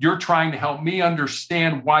you. You're trying to help me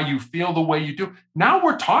understand why you feel the way you do. Now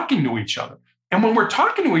we're talking to each other. And when we're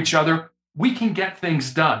talking to each other, we can get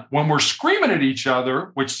things done. When we're screaming at each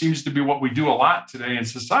other, which seems to be what we do a lot today in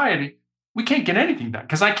society, we can't get anything done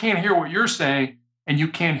because I can't hear what you're saying and you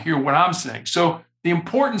can't hear what I'm saying. So the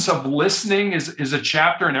importance of listening is a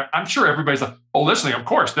chapter. And I'm sure everybody's like, oh, listening, of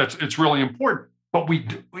course, it's really important. But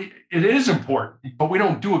it is important, but we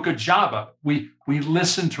don't do a good job of it. We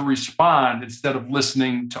listen to respond instead of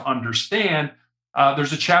listening to understand.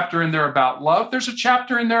 There's a chapter in there about love. There's a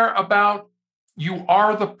chapter in there about you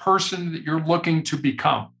are the person that you're looking to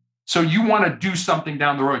become. So you want to do something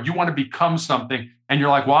down the road. You want to become something, and you're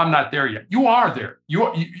like, well, I'm not there yet. You are there.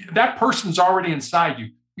 That person's already inside you.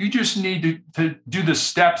 You just need to do the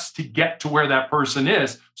steps to get to where that person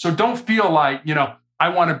is. So don't feel like, I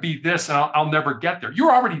want to be this and I'll never get there.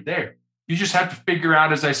 You're already there. You just have to figure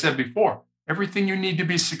out, as I said before, everything you need to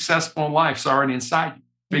be successful in life is already inside you.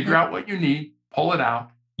 Figure out what you need, pull it out,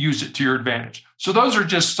 use it to your advantage. So those are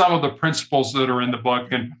just some of the principles that are in the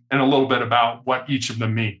book and a little bit about what each of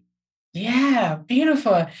them mean. Yeah,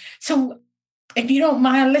 beautiful. So if you don't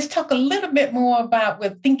mind, let's talk a little bit more about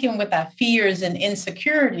with thinking with our fears and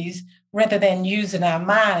insecurities rather than using our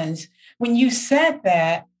minds. When you said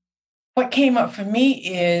that, what came up for me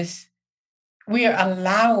is we are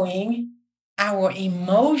allowing our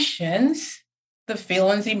emotions, the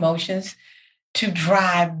feelings, emotions, to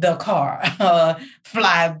drive the car,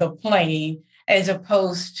 fly the plane, as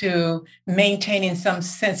opposed to maintaining some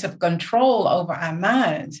sense of control over our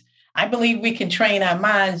minds. I believe we can train our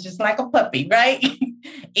minds just like a puppy, right?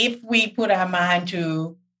 If we put our mind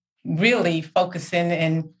to really focusing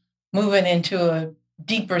and moving into a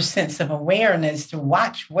deeper sense of awareness to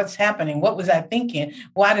watch what's happening. What was I thinking?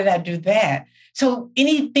 Why did I do that? So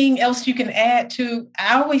anything else you can add to,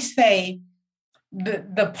 I always say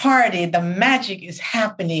the party, the magic is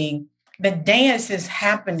happening. The dance is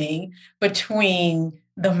happening between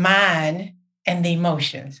the mind and the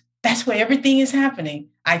emotions. That's where everything is happening.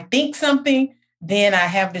 I think something, then I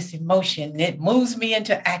have this emotion. It moves me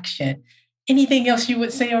into action. Anything else you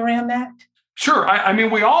would say around that? Sure. I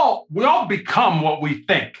mean, we all become what we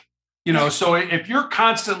think, so if you're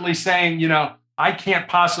constantly saying, I can't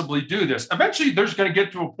possibly do this, eventually there's going to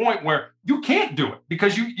get to a point where you can't do it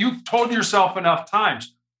because you've told yourself enough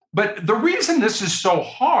times. But the reason this is so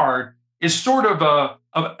hard is sort of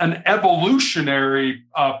an evolutionary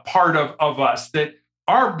part of us, that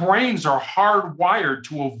our brains are hardwired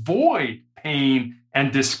to avoid pain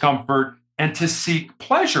and discomfort and to seek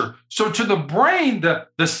pleasure. So to the brain,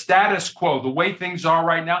 the status quo, the way things are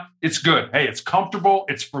right now, it's good. Hey, it's comfortable.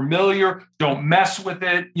 It's familiar. Don't mess with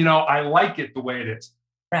it. I like it the way it is.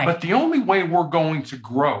 Right. But the only way we're going to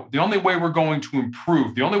grow, the only way we're going to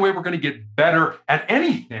improve, the only way we're going to get better at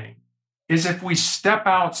anything is if we step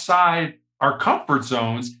outside our comfort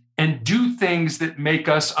zones and do things that make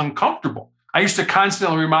us uncomfortable. I used to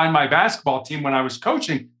constantly remind my basketball team when I was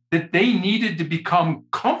coaching that they needed to become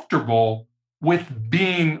comfortable with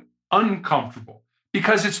being uncomfortable,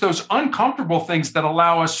 because it's those uncomfortable things that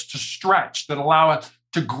allow us to stretch, that allow us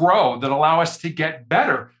to grow, that allow us to get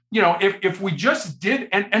better. If we just did,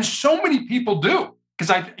 and so many people do,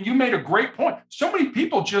 because you made a great point. So many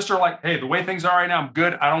people just are like, hey, the way things are right now, I'm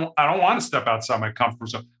good. I don't want to step outside my comfort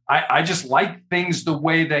zone. I just like things the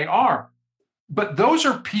way they are. But those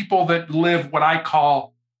are people that live what I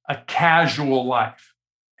call a casual life.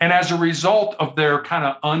 And as a result of their kind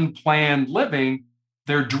of unplanned living,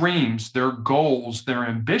 their dreams, their goals, their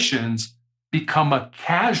ambitions become a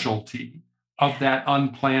casualty of that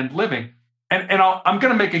unplanned living. And I'm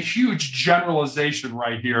going to make a huge generalization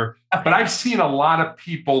right here, but I've seen a lot of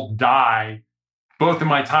people die, both in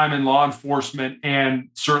my time in law enforcement and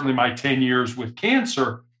certainly my 10 years with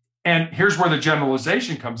cancer. And here's where the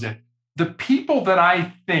generalization comes in. The people that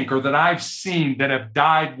I think, or that I've seen, that have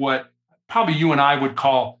died what probably you and I would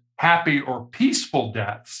call happy or peaceful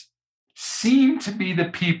deaths, seem to be the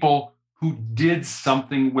people who did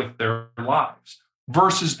something with their lives,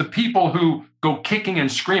 versus the people who go kicking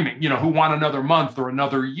and screaming, who want another month or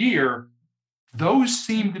another year. Those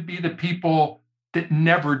seem to be the people that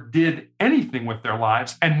never did anything with their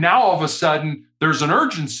lives. And now all of a sudden there's an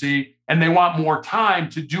urgency and they want more time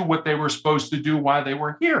to do what they were supposed to do while they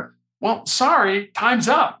were here. Well, sorry, time's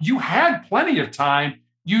up. You had plenty of time.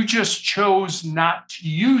 You just chose not to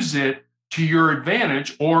use it to your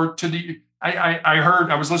advantage, or to the,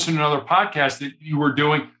 I was listening to another podcast that you were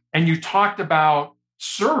doing, and you talked about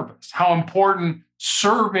service, how important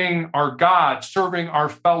serving our God, serving our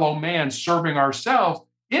fellow man, serving ourselves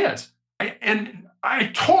is. And I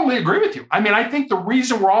totally agree with you. I think the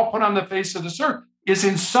reason we're all put on the face of this earth is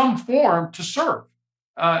in some form to serve,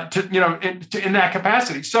 in that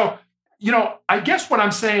capacity. So, I guess what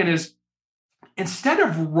I'm saying is, instead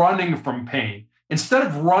of running from pain, instead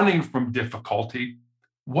of running from difficulty,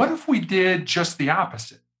 what if we did just the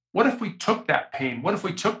opposite? What if we took that pain? What if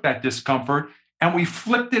we took that discomfort and we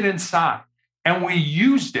flipped it inside, and we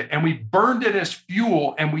used it, and we burned it as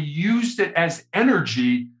fuel, and we used it as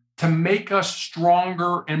energy to make us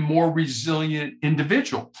stronger and more resilient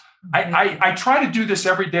individuals? I try to do this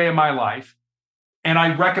every day of my life, and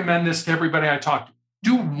I recommend this to everybody I talk to.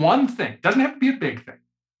 Do one thing. It doesn't have to be a big thing.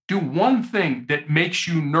 Do one thing that makes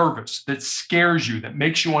you nervous, that scares you, that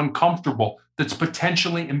makes you uncomfortable, that's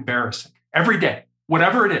potentially embarrassing every day,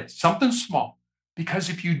 whatever it is, something small. Because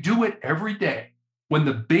if you do it every day, when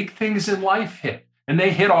the big things in life hit, and they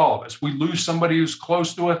hit all of us, we lose somebody who's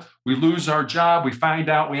close to us, we lose our job, we find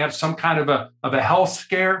out we have some kind of a health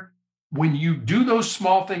scare. When you do those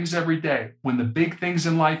small things every day, when the big things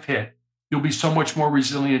in life hit, you'll be so much more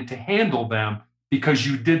resilient to handle them, because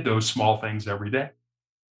you did those small things every day.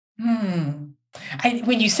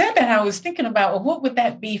 When you said that, I was thinking about, well, what would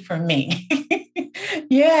that be for me?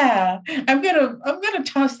 Yeah, I'm gonna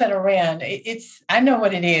toss that around. I know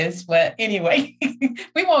what it is, but anyway,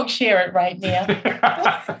 we won't share it right now.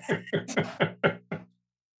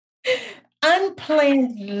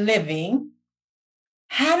 Unplanned living.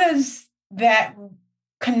 How does that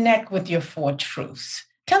connect with your four truths?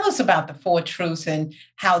 Tell us about the four truths and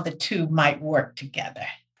how the two might work together.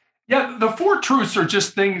 Yeah, the four truths are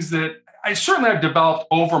just things that I certainly have developed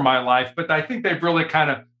over my life, but I think they've really kind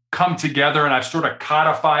of come together, and I've sort of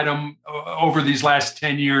codified them over these last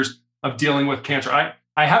 10 years of dealing with cancer.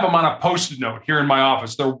 I have them on a Post-it note here in my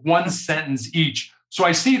office. They're one sentence each. So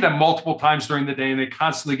I see them multiple times during the day, and they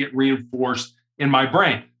constantly get reinforced in my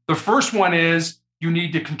brain. The first one is, you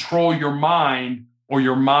need to control your mind, or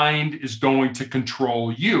your mind is going to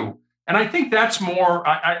control you. And I think that's more,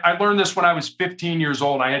 I learned this when I was 15 years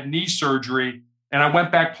old. I had knee surgery, and I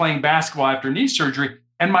went back playing basketball after knee surgery,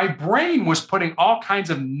 and my brain was putting all kinds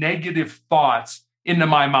of negative thoughts into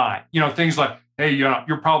my mind. Things like, hey,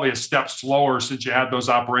 you're probably a step slower since you had those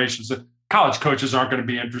operations. College coaches aren't going to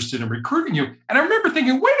be interested in recruiting you. And I remember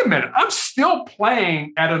thinking, wait a minute, I'm still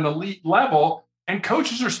playing at an elite level, and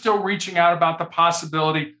coaches are still reaching out about the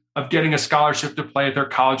possibility of getting a scholarship to play at their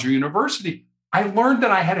college or university. I learned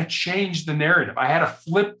that I had to change the narrative. I had to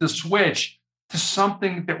flip the switch to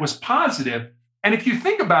something that was positive. And if you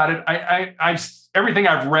think about it, everything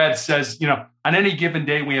I've read says, on any given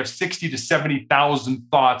day, we have 60 to 70,000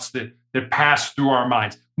 thoughts that pass through our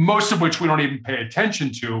minds, most of which we don't even pay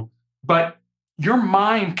attention to. But your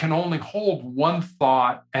mind can only hold one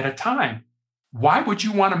thought at a time. Why would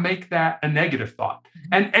you want to make that a negative thought?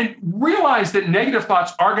 And realize that negative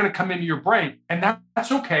thoughts are going to come into your brain, and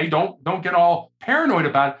that's okay. Don't get all paranoid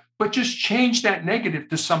about it. but just change that negative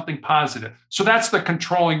to something positive. So that's the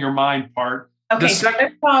controlling your mind part. Okay, so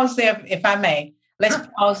let's pause there, if I may. Let's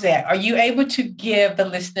pause there. Are you able to give the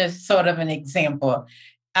listeners sort of an example?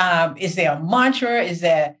 Is there a mantra? Is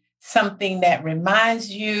there something that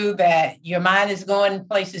reminds you that your mind is going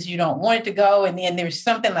places you don't want it to go? And then there's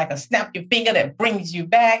something like a snap your finger that brings you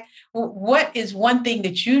back. What is one thing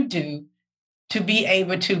that you do to be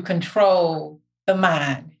able to control the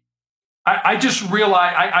mind? I just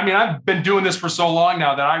realized, I've been doing this for so long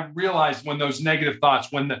now that I realize when those negative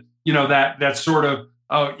thoughts, when that sort of,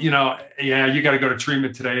 you got to go to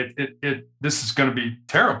treatment today. This is going to be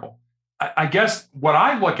terrible. I guess what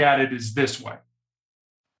I look at it is this way.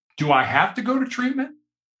 Do I have to go to treatment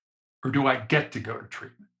or do I get to go to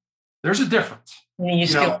treatment? There's a difference.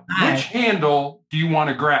 Which handle do you want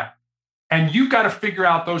to grab? And you've got to figure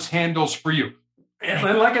out those handles for you.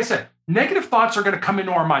 And like I said, negative thoughts are going to come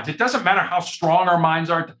into our minds. It doesn't matter how strong our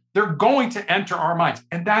minds are. They're going to enter our minds.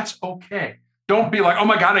 And that's okay. Don't be like, oh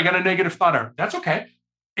my God, I got a negative thought. That's okay.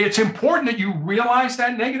 It's important that you realize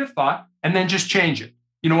that negative thought and then just change it.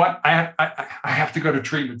 You know what? I have to go to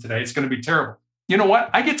treatment today. It's going to be terrible. You know what?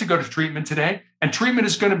 I get to go to treatment today, and treatment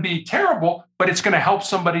is going to be terrible, but it's going to help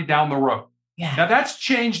somebody down the road. Yeah. Now that's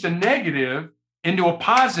changed a negative into a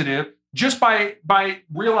positive just by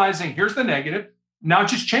realizing here's the negative. Now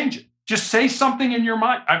just change it. Just say something in your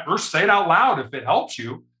mind, or say it out loud if it helps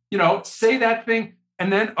you. Say that thing,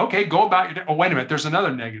 and then go about your day. Oh, wait a minute. There's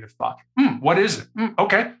another negative thought. What is it?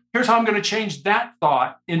 Okay. Here's how I'm going to change that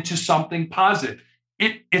thought into something positive.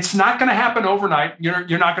 It's not going to happen overnight.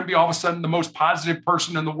 You're not going to be all of a sudden the most positive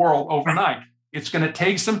person in the world overnight. It's going to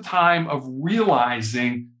take some time of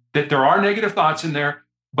realizing that there are negative thoughts in there,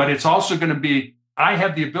 but it's also going to be, I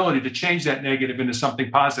have the ability to change that negative into something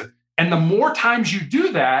positive. And the more times you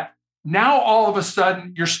do that, now all of a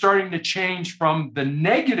sudden you're starting to change from the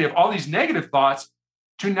negative, all these negative thoughts,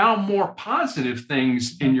 to now more positive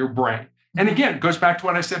things in your brain. And again, it goes back to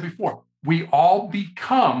what I said before. We all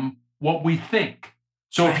become what we think.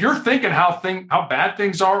 So if you're thinking how bad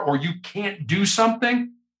things are, or you can't do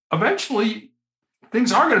something, eventually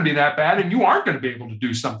things aren't going to be that bad and you aren't going to be able to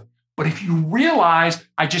do something. But if you realize,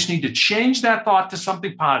 I just need to change that thought to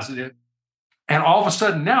something positive, and all of a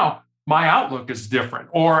sudden now my outlook is different,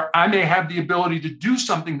 or I may have the ability to do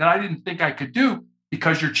something that I didn't think I could do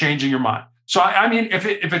because you're changing your mind. So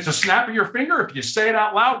if it's a snap of your finger, if you say it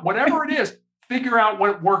out loud, whatever it is, figure out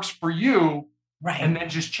what works for you. Right. And then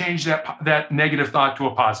just change that negative thought to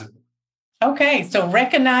a positive. Okay. So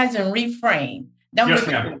recognize and reframe. Yes,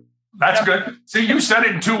 ma'am. That's good. See, you said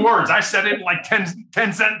it in 2 words. I said it in like 10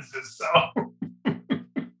 sentences. So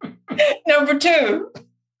Number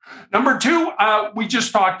two, we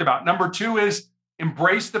just talked about. Number 2 is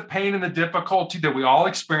embrace the pain and the difficulty that we all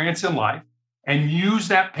experience in life, and use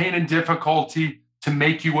that pain and difficulty to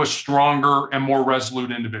make you a stronger and more resolute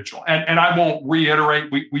individual. And I won't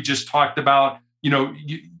reiterate. We just talked about,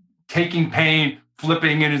 taking pain,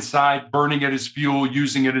 flipping it inside, burning it as fuel,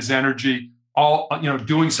 using it as energy,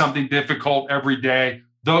 doing something difficult every day.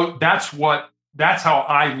 Though that's how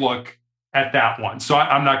I look at that one. So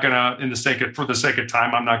I'm not going to, for the sake of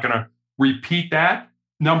time, I'm not going to repeat that.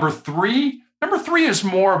 Number three is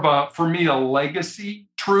more of for me, a legacy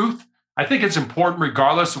truth. I think it's important,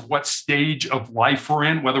 regardless of what stage of life we're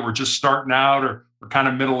in, whether we're just starting out or we're kind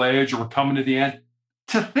of middle age or we're coming to the end,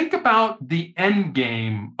 to think about the end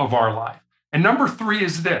game of our life. And number 3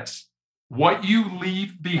 is this: what you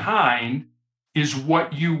leave behind is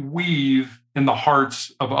what you weave in the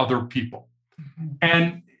hearts of other people. Mm-hmm.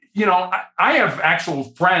 And, I have actual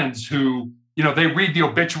friends who, they read the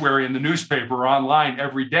obituary in the newspaper or online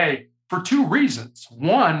every day for 2 reasons.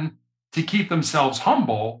 1, to keep themselves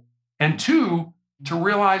humble, and 2, to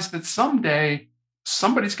realize that someday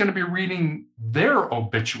somebody's going to be reading their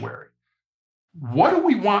obituary. What do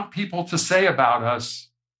we want people to say about us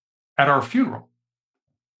at our funeral?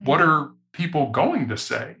 What are people going to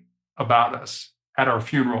say about us at our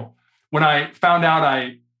funeral? When I found out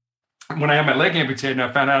when I had my leg amputated and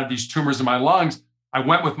I found out these tumors in my lungs, I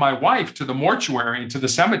went with my wife to the mortuary and to the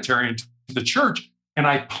cemetery and to the church, and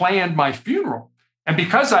I planned my funeral. And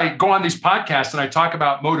because I go on these podcasts and I talk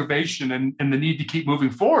about motivation and the need to keep moving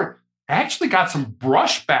forward, I actually got some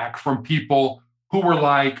brushback from people who were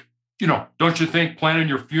like, don't you think planning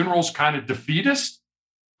your funeral is kind of defeatist?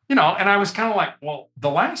 And I was kind of like, well, the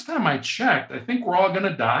last time I checked, I think we're all going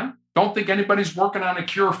to die. Don't think anybody's working on a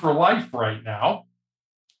cure for life right now.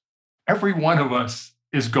 Every one of us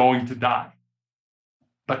is going to die,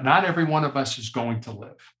 but not every one of us is going to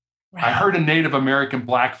live. Right. I heard a Native American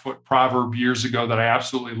Blackfoot proverb years ago that I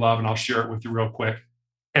absolutely love, and I'll share it with you real quick.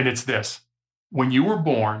 And it's this: When you were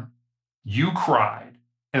born, you cried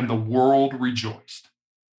and the world rejoiced.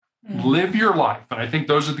 Live your life. And I think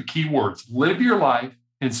those are the key words. Live your life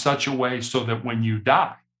in such a way so that when you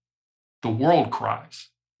die, the world cries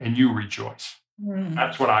and you rejoice.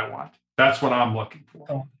 That's what I want. That's what I'm looking for.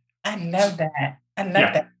 Oh, I love that. I love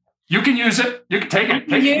that. You can use it. You can take it.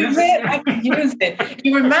 I can use it.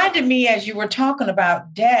 You reminded me as you were talking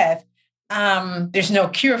about death. There's no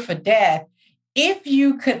cure for death. If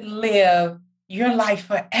you could live your life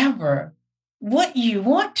forever, would you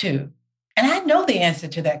want to? And I know the answer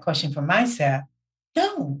to that question for myself.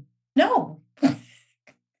 No.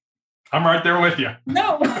 I'm right there with you.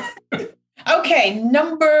 No. Okay,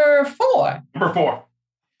 number four.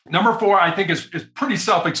 Number four, I think is pretty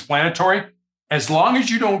self-explanatory. As long as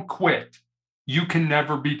you don't quit, you can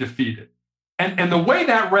never be defeated. And the way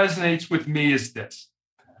that resonates with me is this.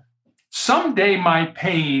 Someday my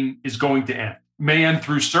pain is going to end. It may end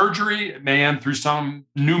through surgery. It may end through some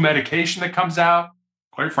new medication that comes out.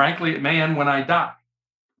 Quite frankly, it may end when I die.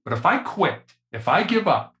 But if I quit, if I give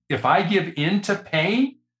up, if I give in to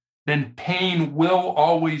pain, then pain will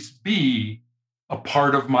always be a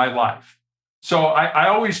part of my life. So I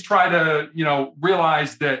always try to,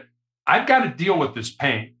 realize that I've got to deal with this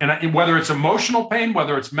pain. And whether it's emotional pain,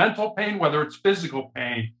 whether it's mental pain, whether it's physical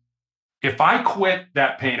pain, if I quit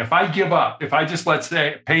that pain, if I give up, if I just let's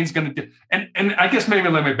say pain's going to, and I guess maybe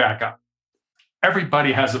let me back up.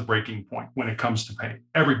 Everybody has a breaking point when it comes to pain.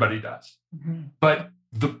 Everybody does. Mm-hmm. But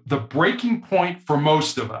the breaking point for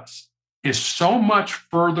most of us is so much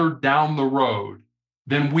further down the road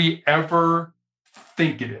than we ever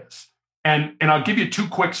think it is. And I'll give you two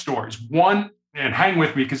quick stories. One, and hang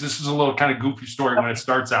with me because this is a little kind of goofy story when it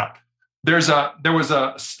starts out. There was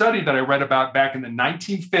a study that I read about back in the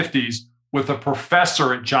 1950s with a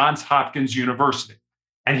professor at Johns Hopkins University.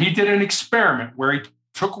 And he did an experiment where he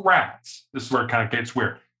took rats. This is where it kind of gets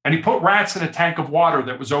weird. And he put rats in a tank of water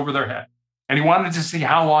that was over their head. And he wanted to see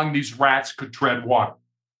how long these rats could tread water.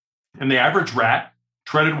 And the average rat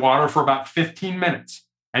treaded water for about 15 minutes.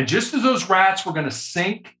 And just as those rats were going to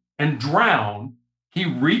sink and drown, he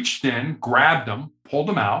reached in, grabbed them, pulled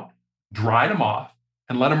them out, dried them off,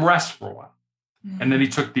 and let them rest for a while. Mm-hmm. And then he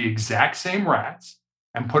took the exact same rats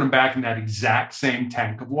and put them back in that exact same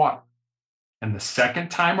tank of water. And the second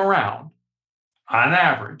time around, on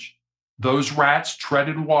average, those rats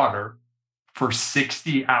treaded water for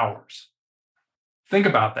 60 hours. Think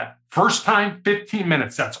about that. First time, 15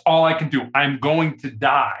 minutes. That's all I can do. I'm going to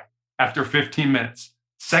die after 15 minutes.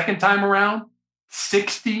 Second time around,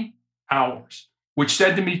 60 hours, which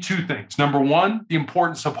said to me two things. Number one, the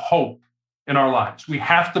importance of hope in our lives. We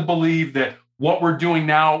have to believe that what we're doing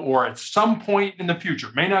now or at some point in the future,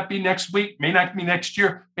 may not be next week, may not be next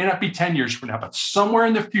year, may not be 10 years from now, but somewhere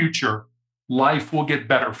in the future, life will get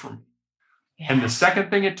better for me. Yeah. And the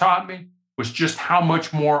second thing it taught me was just how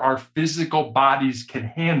much more our physical bodies can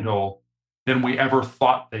handle than we ever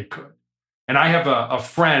thought they could. And I have a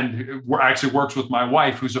friend who actually works with my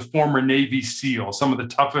wife, who's a former Navy SEAL, some of the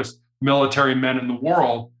toughest military men in the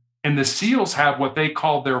world. And the SEALs have what they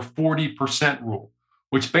call their 40% rule,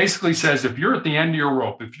 which basically says if you're at the end of your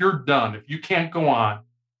rope, if you're done, if you can't go on,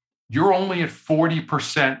 you're only at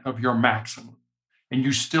 40% of your maximum. And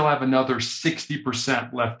you still have another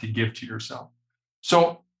 60% left to give to yourself.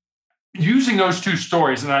 So using those two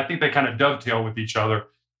stories, and I think they kind of dovetail with each other,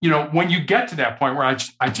 when you get to that point where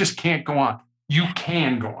I just can't go on, you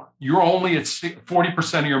can go on. You're only at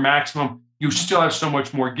 40% of your maximum. You still have so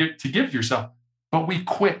much more to give yourself. But we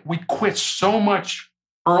quit. We quit so much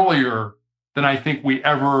earlier than I think we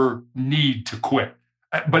ever need to quit.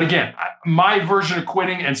 But again, my version of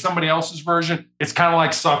quitting and somebody else's version, it's kind of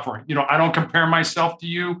like suffering. I don't compare myself to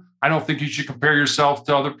you. I don't think you should compare yourself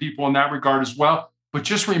to other people in that regard as well. But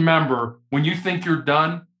just remember, when you think you're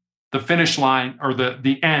done, the finish line or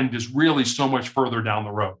the end is really so much further down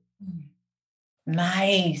the road.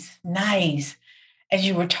 Nice. As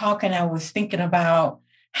you were talking, I was thinking about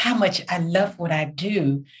how much I love what I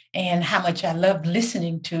do and how much I love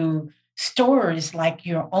listening to stories like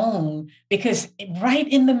your own, because right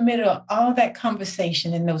in the middle of all that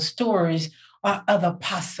conversation and those stories are other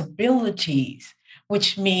possibilities,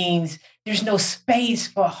 which means there's no space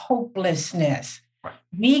for hopelessness. Right.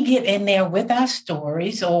 We get in there with our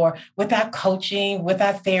stories or with our coaching, with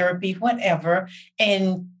our therapy, whatever,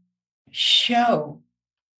 and show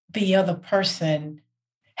the other person,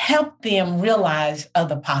 help them realize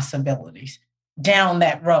other possibilities down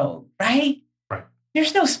that road, right? Right.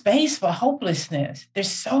 There's no space for hopelessness.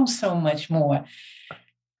 There's so much more.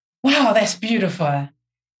 Wow, that's beautiful.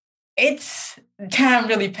 Time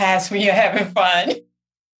really passed when you're having fun.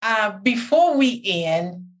 Before we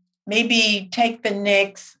end, maybe take the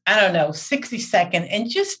next, 60 seconds and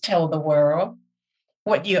just tell the world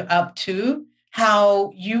what you're up to,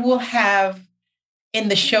 how you will have in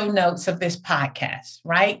the show notes of this podcast,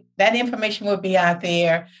 right? That information will be out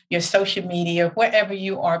there, your social media, wherever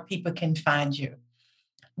you are, people can find you.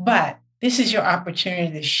 But this is your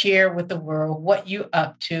opportunity to share with the world what you're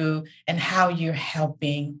up to and how you're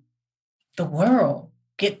helping the world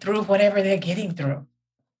get through whatever they're getting through.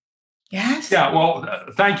 Yes? Yeah, well,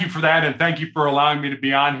 thank you for that. And thank you for allowing me to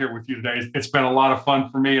be on here with you today. It's been a lot of fun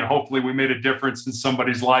for me. And hopefully we made a difference in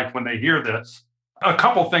somebody's life when they hear this. A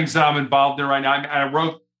couple things that I'm involved in right now.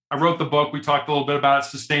 I wrote the book. We talked a little bit about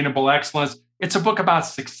sustainable excellence. It's a book about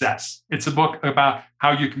success. It's a book about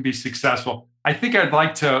how you can be successful. I think I'd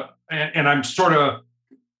like to, and I'm sort of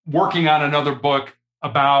working on another book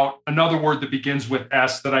about another word that begins with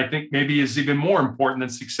S that I think maybe is even more important than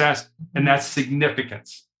success, and that's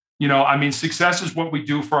significance. Success is what we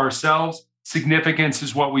do for ourselves. Significance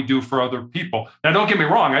is what we do for other people. Now, don't get me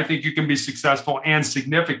wrong. I think you can be successful and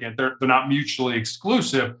significant. They're not mutually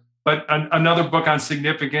exclusive, but another book on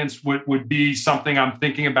significance would be something I'm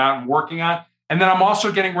thinking about and working on. And then I'm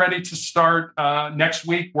also getting ready to start next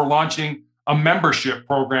week. We're launching a membership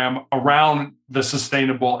program around the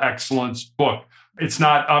Sustainable Excellence book. It's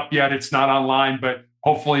not up yet. It's not online, but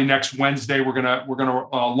hopefully next Wednesday we're gonna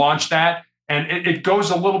launch that. And it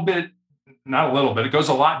goes it goes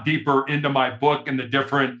a lot deeper into my book and the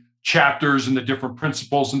different chapters and the different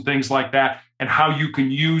principles and things like that, and how you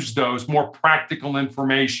can use those more practical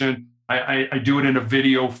information. I do it in a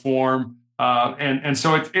video form. And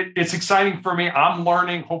so it's exciting for me. I'm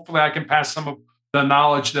learning. Hopefully I can pass some of the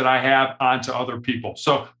knowledge that I have on to other people.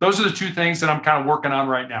 So those are the two things that I'm kind of working on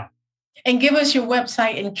right now. And give us your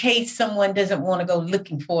website in case someone doesn't want to go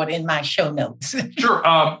looking for it in my show notes. Sure.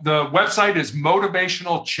 The website is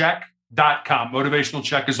motivationalcheck.com. Motivational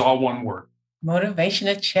Check is all one word.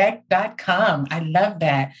 Motivationalcheck.com. I love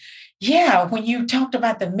that. Yeah, when you talked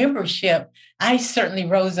about the membership, I certainly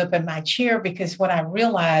rose up in my chair because when I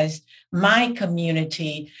realized my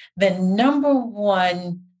community, the number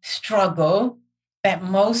one struggle that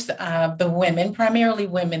most of the women, primarily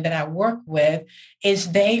women that I work with,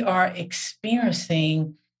 is they are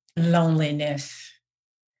experiencing loneliness.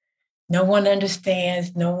 No one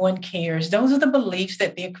understands, no one cares. Those are the beliefs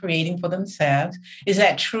that they're creating for themselves. Is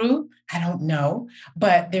that true? I don't know.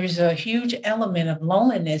 But there's a huge element of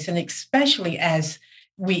loneliness, and especially as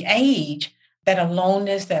we age, that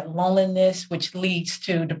aloneness, that loneliness, which leads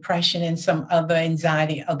to depression and some other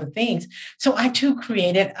anxiety, other things. So I too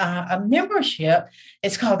created a membership.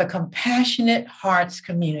 It's called the Compassionate Hearts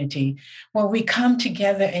Community, where we come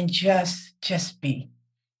together and just be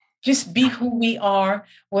who we are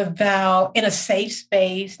without, in a safe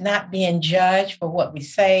space, not being judged for what we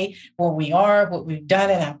say, what we are, what we've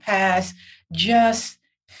done in our past. Just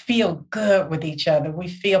feel good with each other. We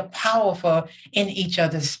feel powerful in each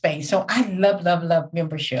other's space. So I love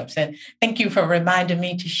memberships. And thank you for reminding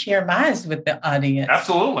me to share mine with the audience.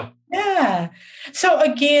 Absolutely. Yeah. So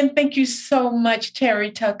again, thank you so much, Terry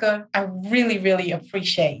Tucker. I really, really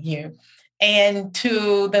appreciate you. And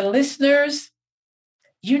to the listeners,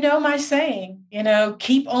 you know my saying,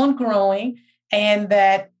 keep on growing, and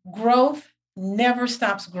that growth never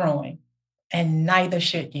stops growing, and neither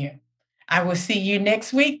should you. I will see you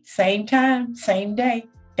next week, same time, same day.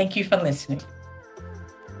 Thank you for listening.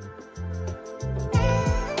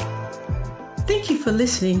 Thank you for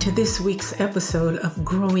listening to this week's episode of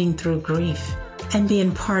Growing Through Grief and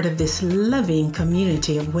being part of this loving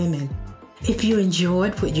community of women. If you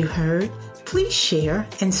enjoyed what you heard, please share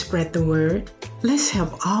and spread the word. Let's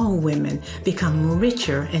help all women become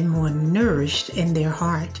richer and more nourished in their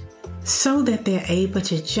heart so that they're able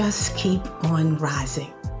to just keep on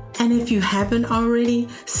rising. And if you haven't already,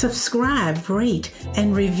 subscribe, rate,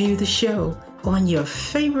 and review the show on your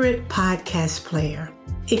favorite podcast player.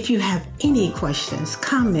 If you have any questions,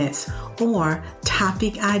 comments, or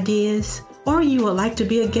topic ideas, or you would like to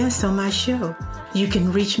be a guest on my show, you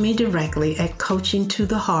can reach me directly at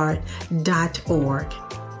coachingtotheheart.org.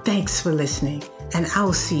 Thanks for listening, and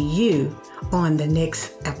I'll see you on the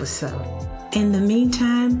next episode. In the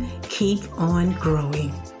meantime, keep on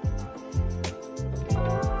growing.